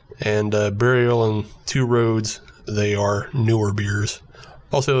 Right. And Burial and Two Roads, they are newer beers.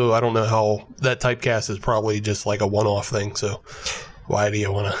 Also, I don't know how that typecast is probably just like a one-off thing. So why do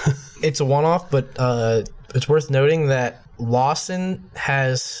you want to? it's a one-off, but it's worth noting that Lawson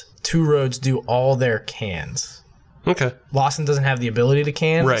has Two Roads do all their cans. Okay. Lawson doesn't have the ability to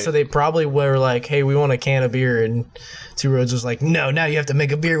can, Right. so they probably were like, hey, we want a can of beer, and Two Roads was like, no, now you have to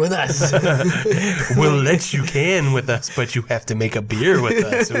make a beer with us. We'll let you can with us, but you have to make a beer with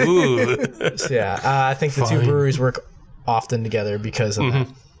us. Ooh. So, yeah, I think the two Fine. breweries work often together because of that.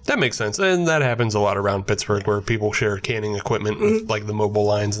 That makes sense. And that happens a lot around Pittsburgh where people share canning equipment with like the mobile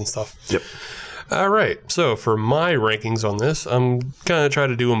lines and stuff. Yep. All right. So for my rankings on this, I'm kind of trying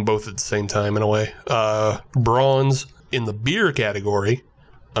to do them both at the same time in a way. Bronze in the beer category,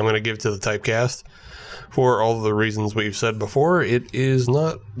 I'm going to give to the typecast for all the reasons we've said before. It is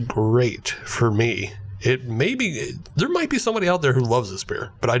not great for me. It may be, there might be somebody out there who loves this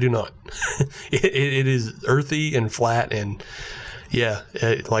beer, but I do not. It is earthy and flat, and yeah,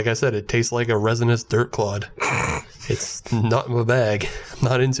 like I said, it tastes like a resinous dirt clod. It's not my bag. I'm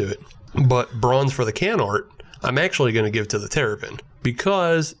not into it. But bronze for the can art, I'm actually going to give to the Terrapin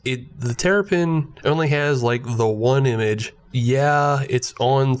because the Terrapin only has like the one image. Yeah, it's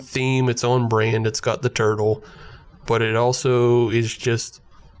on theme, it's on brand, it's got the turtle, but it also is just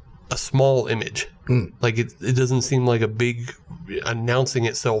a small image. Like it doesn't seem like a big announcing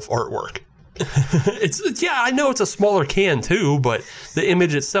itself artwork. It's yeah, I know it's a smaller can too, but the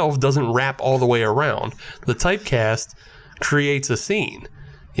image itself doesn't wrap all the way around. The typecast creates a scene.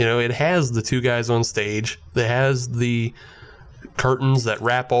 You know, it has the two guys on stage. It has the curtains that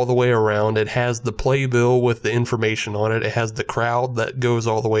wrap all the way around. It has the playbill with the information on it. It has the crowd that goes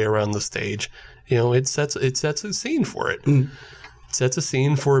all the way around the stage. You know, it sets a scene for it. It sets a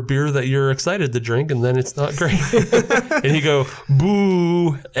scene for a beer that you're excited to drink, and then it's not great. And you go,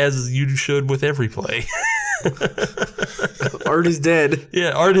 boo, as you should with every play. Art is dead.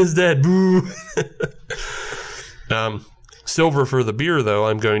 Yeah, art is dead. Boo. Silver for the beer, though,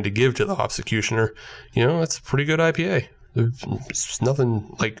 I'm going to give to the Hopsecutioner. You know, it's a pretty good IPA. There's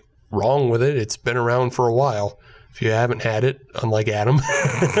nothing like wrong with it. It's been around for a while. If you haven't had it, unlike Adam,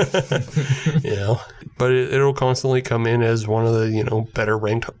 you know, but it'll constantly come in as one of the, you know, better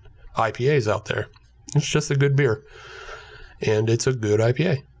ranked IPAs out there. It's just a good beer, and it's a good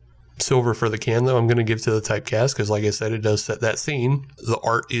IPA. Silver for the can, though, I'm going to give to the typecast because, like I said, it does set that scene. The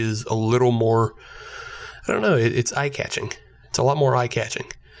art is a little more, I don't know, it's eye-catching. It's a lot more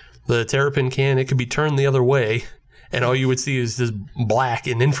eye-catching. The Terrapin can, it could be turned the other way, and all you would see is just black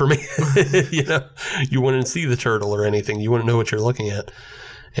and information. You know, you wouldn't see the turtle or anything. You wouldn't know what you're looking at,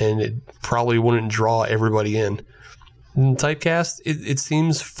 and it probably wouldn't draw everybody in. And typecast, it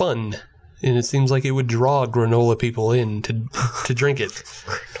seems fun, and it seems like it would draw granola people in to drink it.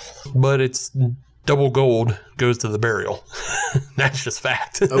 But it's double gold goes to the burial. That's just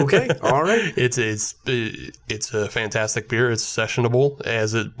fact. Okay, all right. It's a fantastic beer. It's sessionable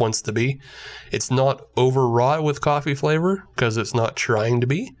as it wants to be. It's not overwrought with coffee flavor because it's not trying to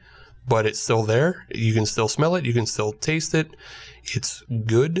be, but it's still there. You can still smell it. You can still taste it. It's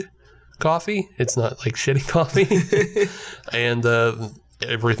good coffee. It's not like shitty coffee. And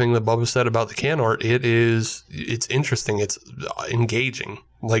everything that Bubba said about the can art, it's interesting. It's engaging.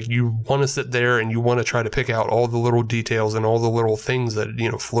 Like, you want to sit there and you want to try to pick out all the little details and all the little things that,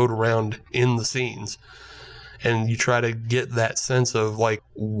 float around in the scenes. And you try to get that sense of, like,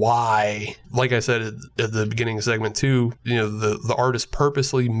 why. Like I said at the beginning of segment 2, the artist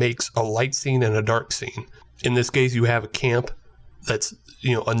purposely makes a light scene and a dark scene. In this case, you have a camp that's,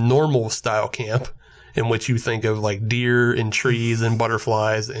 a normal style camp in which you think of, like, deer and trees and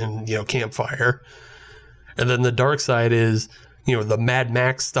butterflies and, campfire. And then the dark side is, the Mad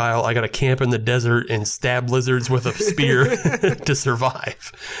Max style, I got to camp in the desert and stab lizards with a spear to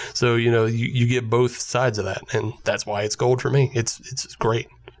survive. So, you get both sides of that, and that's why it's gold for me. It's great.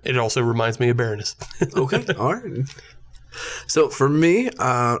 It also reminds me of Baroness. Okay, all right. So for me,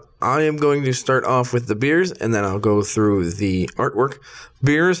 I am going to start off with the beers, and then I'll go through the artwork.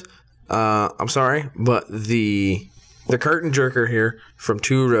 Beers, I'm sorry, but the curtain jerker here from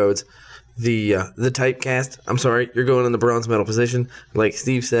Two Roads, the typecast, I'm sorry, you're going in the bronze medal position. Like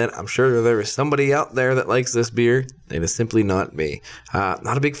Steve said, I'm sure there is somebody out there that likes this beer. It is simply not me.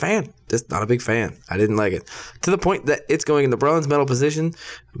 Not a big fan. Just not a big fan. I didn't like it. To the point that it's going in the bronze medal position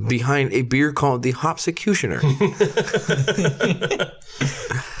behind a beer called the Hopsecutioner.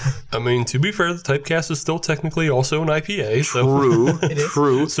 I mean, to be fair, the typecast is still technically also an IPA. So.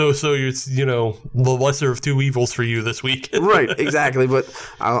 True. So it's, the lesser of two evils for you this week. Right, exactly. But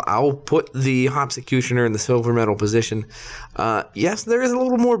I'll put the Hopsecutioner in the silver medal position. Yes, there is a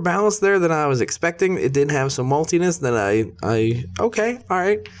little more balance there than I was expecting. It did have some maltiness that okay, all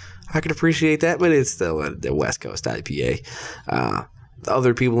right. I could appreciate that, but it's still a West Coast IPA.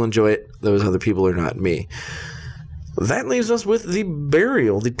 Other people enjoy it. Those other people are not me. That leaves us with the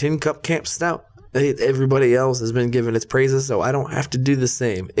Burial, the Tin Cup Camp Stout. Everybody else has been given its praises, so I don't have to do the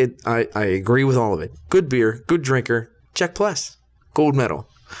same. I agree with all of it. Good beer, good drinker, check plus, gold medal.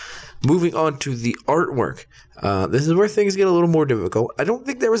 Moving on to the artwork. This is where things get a little more difficult. I don't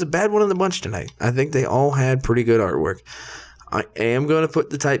think there was a bad one in the bunch tonight. I think they all had pretty good artwork. I am going to put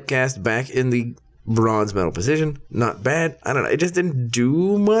the typecast back in the bronze medal position. Not bad. I don't know. It just didn't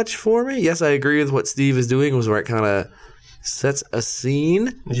do much for me. Yes, I agree with what Steve is doing, was where it kind of sets a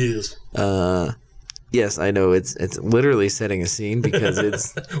scene. Yes. Yes, I know. It's literally setting a scene because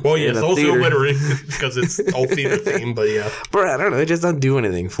it's well, yes, also literally because it's all theater theme, but yeah. But I don't know. It just doesn't do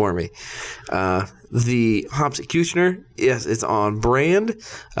anything for me. The Hopsecutioner, yes, it's on brand.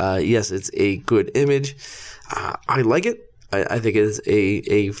 Yes, it's a good image. I like it. I think it is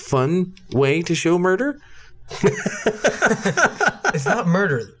a fun way to show murder. It's not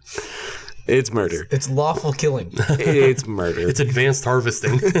murder. It's murder. It's lawful killing. It's murder. It's advanced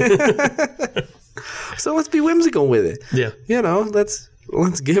harvesting. So let's be whimsical with it. Yeah.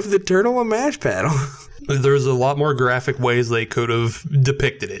 Let's give the turtle a mash paddle. There's a lot more graphic ways they could have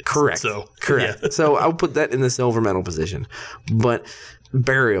depicted it. Correct. Correct. Yeah. So I'll put that in the silver medal position. But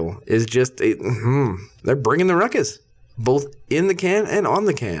Burial is just they're bringing the ruckus, both in the can and on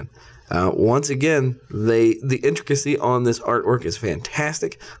the can. Once again, the intricacy on this artwork is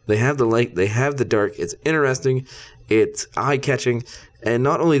fantastic. They have the light, they have the dark. It's interesting, it's eye-catching, and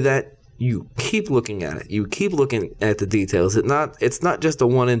not only that, you keep looking at it. You keep looking at the details. It's not just a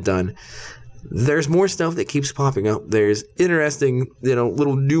one and done. There's more stuff that keeps popping up. There's interesting,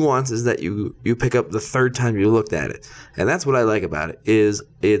 little nuances that you pick up the third time you looked at it, and that's what I like about it. Is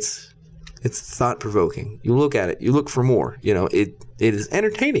it's thought-provoking. You look at it, you look for more. It is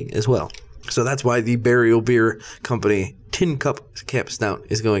entertaining as well. So that's why the Burial Beer Company Tin Cup Camp Stout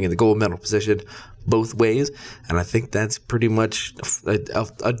is going in the gold medal position both ways, and I think that's pretty much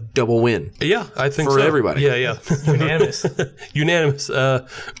a double win. Yeah, I think for so. everybody. Yeah. Unanimous. Unanimous.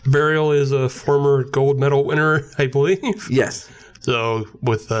 Burial is a former gold medal winner, I believe. Yes. So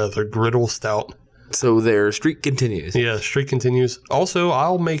with the Griddle Stout. So their streak continues. Yeah, streak continues. Also,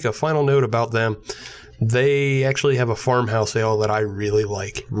 I'll make a final note about them. They actually have a farmhouse ale that I really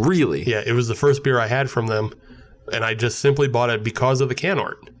like. Really? Yeah, it was the first beer I had from them, and I just simply bought it because of the can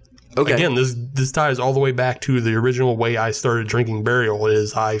art. Okay. Again, this ties all the way back to the original way I started drinking Burial.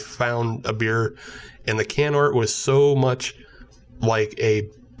 Is I found a beer, and the can art was so much like a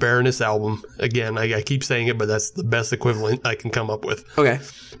Baroness album. Again, I keep saying it, but that's the best equivalent I can come up with. Okay.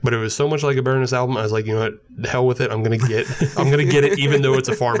 But it was so much like a Baroness album. I was like, you know what? The hell with it. I'm gonna get it, even though it's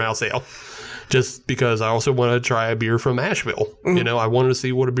a farmhouse ale. Just because I also wanted to try a beer from Asheville. Mm-hmm. I wanted to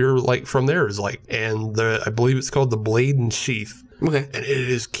see what a beer like from there is like. And I believe it's called the Blade and Sheath. Okay. And it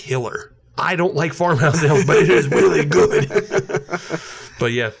is killer. I don't like farmhouse ales, but it is really good.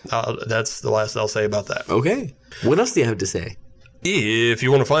 But yeah, that's the last I'll say about that. Okay. What else do you have to say? If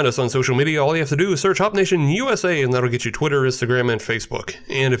you want to find us on social media, all you have to do is search Hop Nation USA, and that'll get you Twitter, Instagram, and Facebook.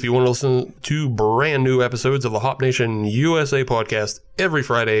 And if you want to listen to brand new episodes of the Hop Nation USA podcast every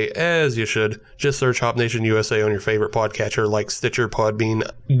Friday, as you should, just search Hop Nation USA on your favorite podcatcher like Stitcher, Podbean,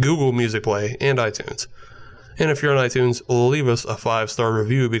 Google Music Play, and iTunes. And if you're on iTunes, leave us a 5-star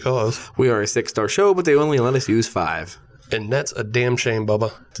review because We are a 6-star show, but they only let us use 5. and that's a damn shame,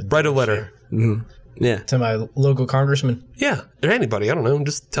 Bubba. Write a letter. Yeah. To my local congressman. Yeah, or anybody. I don't know.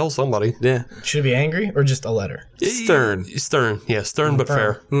 Just tell somebody. Yeah. Should it be angry or just a letter? Stern. Stern. Yeah, stern but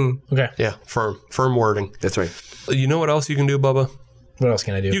fair. Okay. Yeah, firm wording. That's right. You know what else you can do, Bubba? What else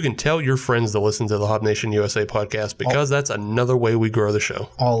can I do? You can tell your friends to listen to the Hop Nation USA podcast because that's another way we grow the show.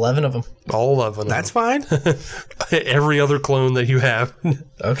 All 11 of them. All 11 of That's fine. them. Every other clone that you have.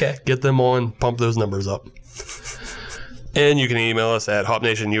 Okay. Get them on, pump those numbers up. And you can email us at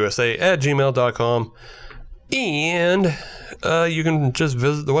hopnationusa@gmail.com. And you can just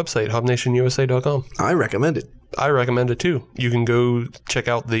visit the website, hopnationusa.com. I recommend it. I recommend it too. You can go check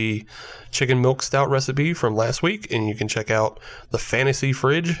out the chicken milk stout recipe from last week, and you can check out the fantasy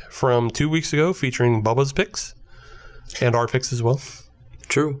fridge from 2 weeks ago featuring Bubba's picks and our picks as well.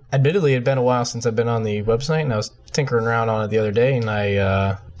 True. Admittedly, it'd been a while since I've been on the website, and I was tinkering around on it the other day, and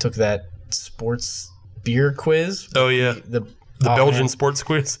I took that sports beer quiz. Oh, yeah. The Belgian sports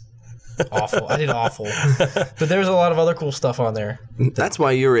quiz. Awful. I did awful. But there's a lot of other cool stuff on there. That's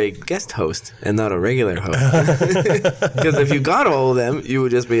why you're a guest host and not a regular host. Because if you got all of them, you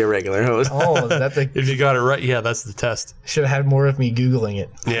would just be a regular host. Oh, that the If you got it right, yeah, that's the test. should have had more of me Googling it.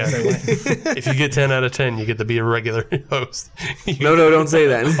 Yeah. If you get 10 out of 10, you get to be a regular host. No, don't say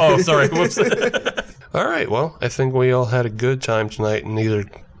that. Oh, sorry. Whoops. All right. Well, I think we all had a good time tonight and either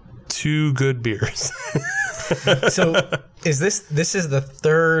two good beers. So this is the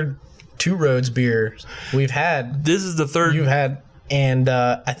third Two Roads beer we've had. This is the third. You've had, and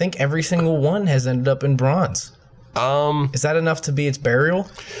I think every single one has ended up in bronze. Is that enough to be its burial?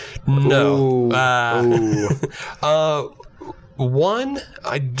 No. Ooh. One,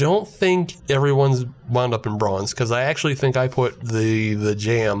 I don't think everyone's wound up in bronze because I actually think I put the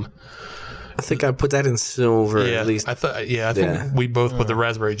jam. I think I put that in silver Yeah, at least. I thought. Yeah, I think Yeah. we both put the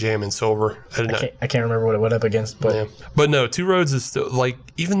raspberry jam in silver. I did not. I can't remember what it went up against, but Yeah. But no, Two Roads is still like,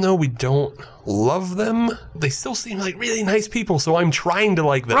 even though we don't love them, they still seem like really nice people. So I'm trying to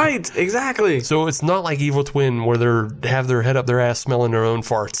like them. Right, exactly. So it's not like Evil Twin where they have their head up their ass smelling their own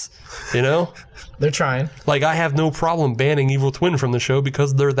farts. You know? they're trying. Like, I have no problem banning Evil Twin from the show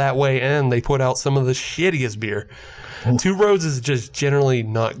because they're that way and they put out some of the shittiest beer. Two Roads is just generally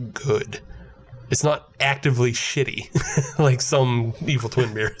not good. It's not actively shitty like some Evil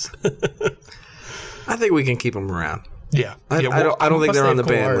Twin beers. I think we can keep them around. Yeah. I Well, don't think plus they're they on the have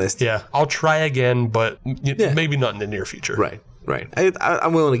cool ban art. list. yeah, I'll try again, but Yeah. maybe not in the near future. Right.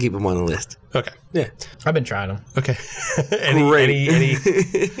 I'm willing to keep them on the list. Okay. Yeah. I've been trying them. Okay. any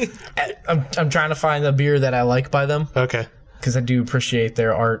I'm trying to find the beer that I like by them okay. because I do appreciate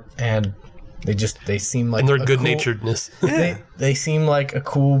their art, and they seem like And their a good cool- naturedness. They seem like a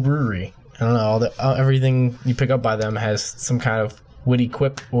cool brewery. I don't know. Everything you pick up by them has some kind of witty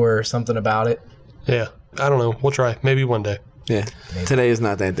quip or something about it. Yeah. I don't know. We'll try. Maybe one day. Yeah. Today is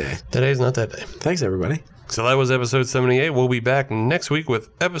not that day. Today's not that day. Thanks, everybody. So that was episode 78. We'll be back next week with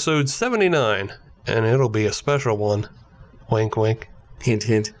episode 79. And it'll be a special one. Wink, wink. Hint,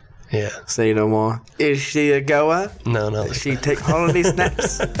 hint. Yeah. Say no more. Is she a goer? No, no. Does she take holiday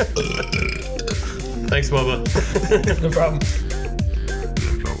snaps? Thanks, Bubba. No problem.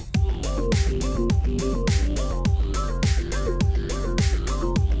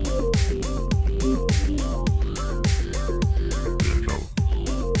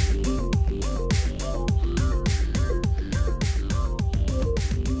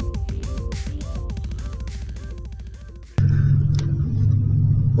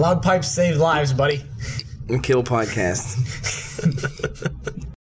 Loud pipes save lives, buddy. Kill podcast.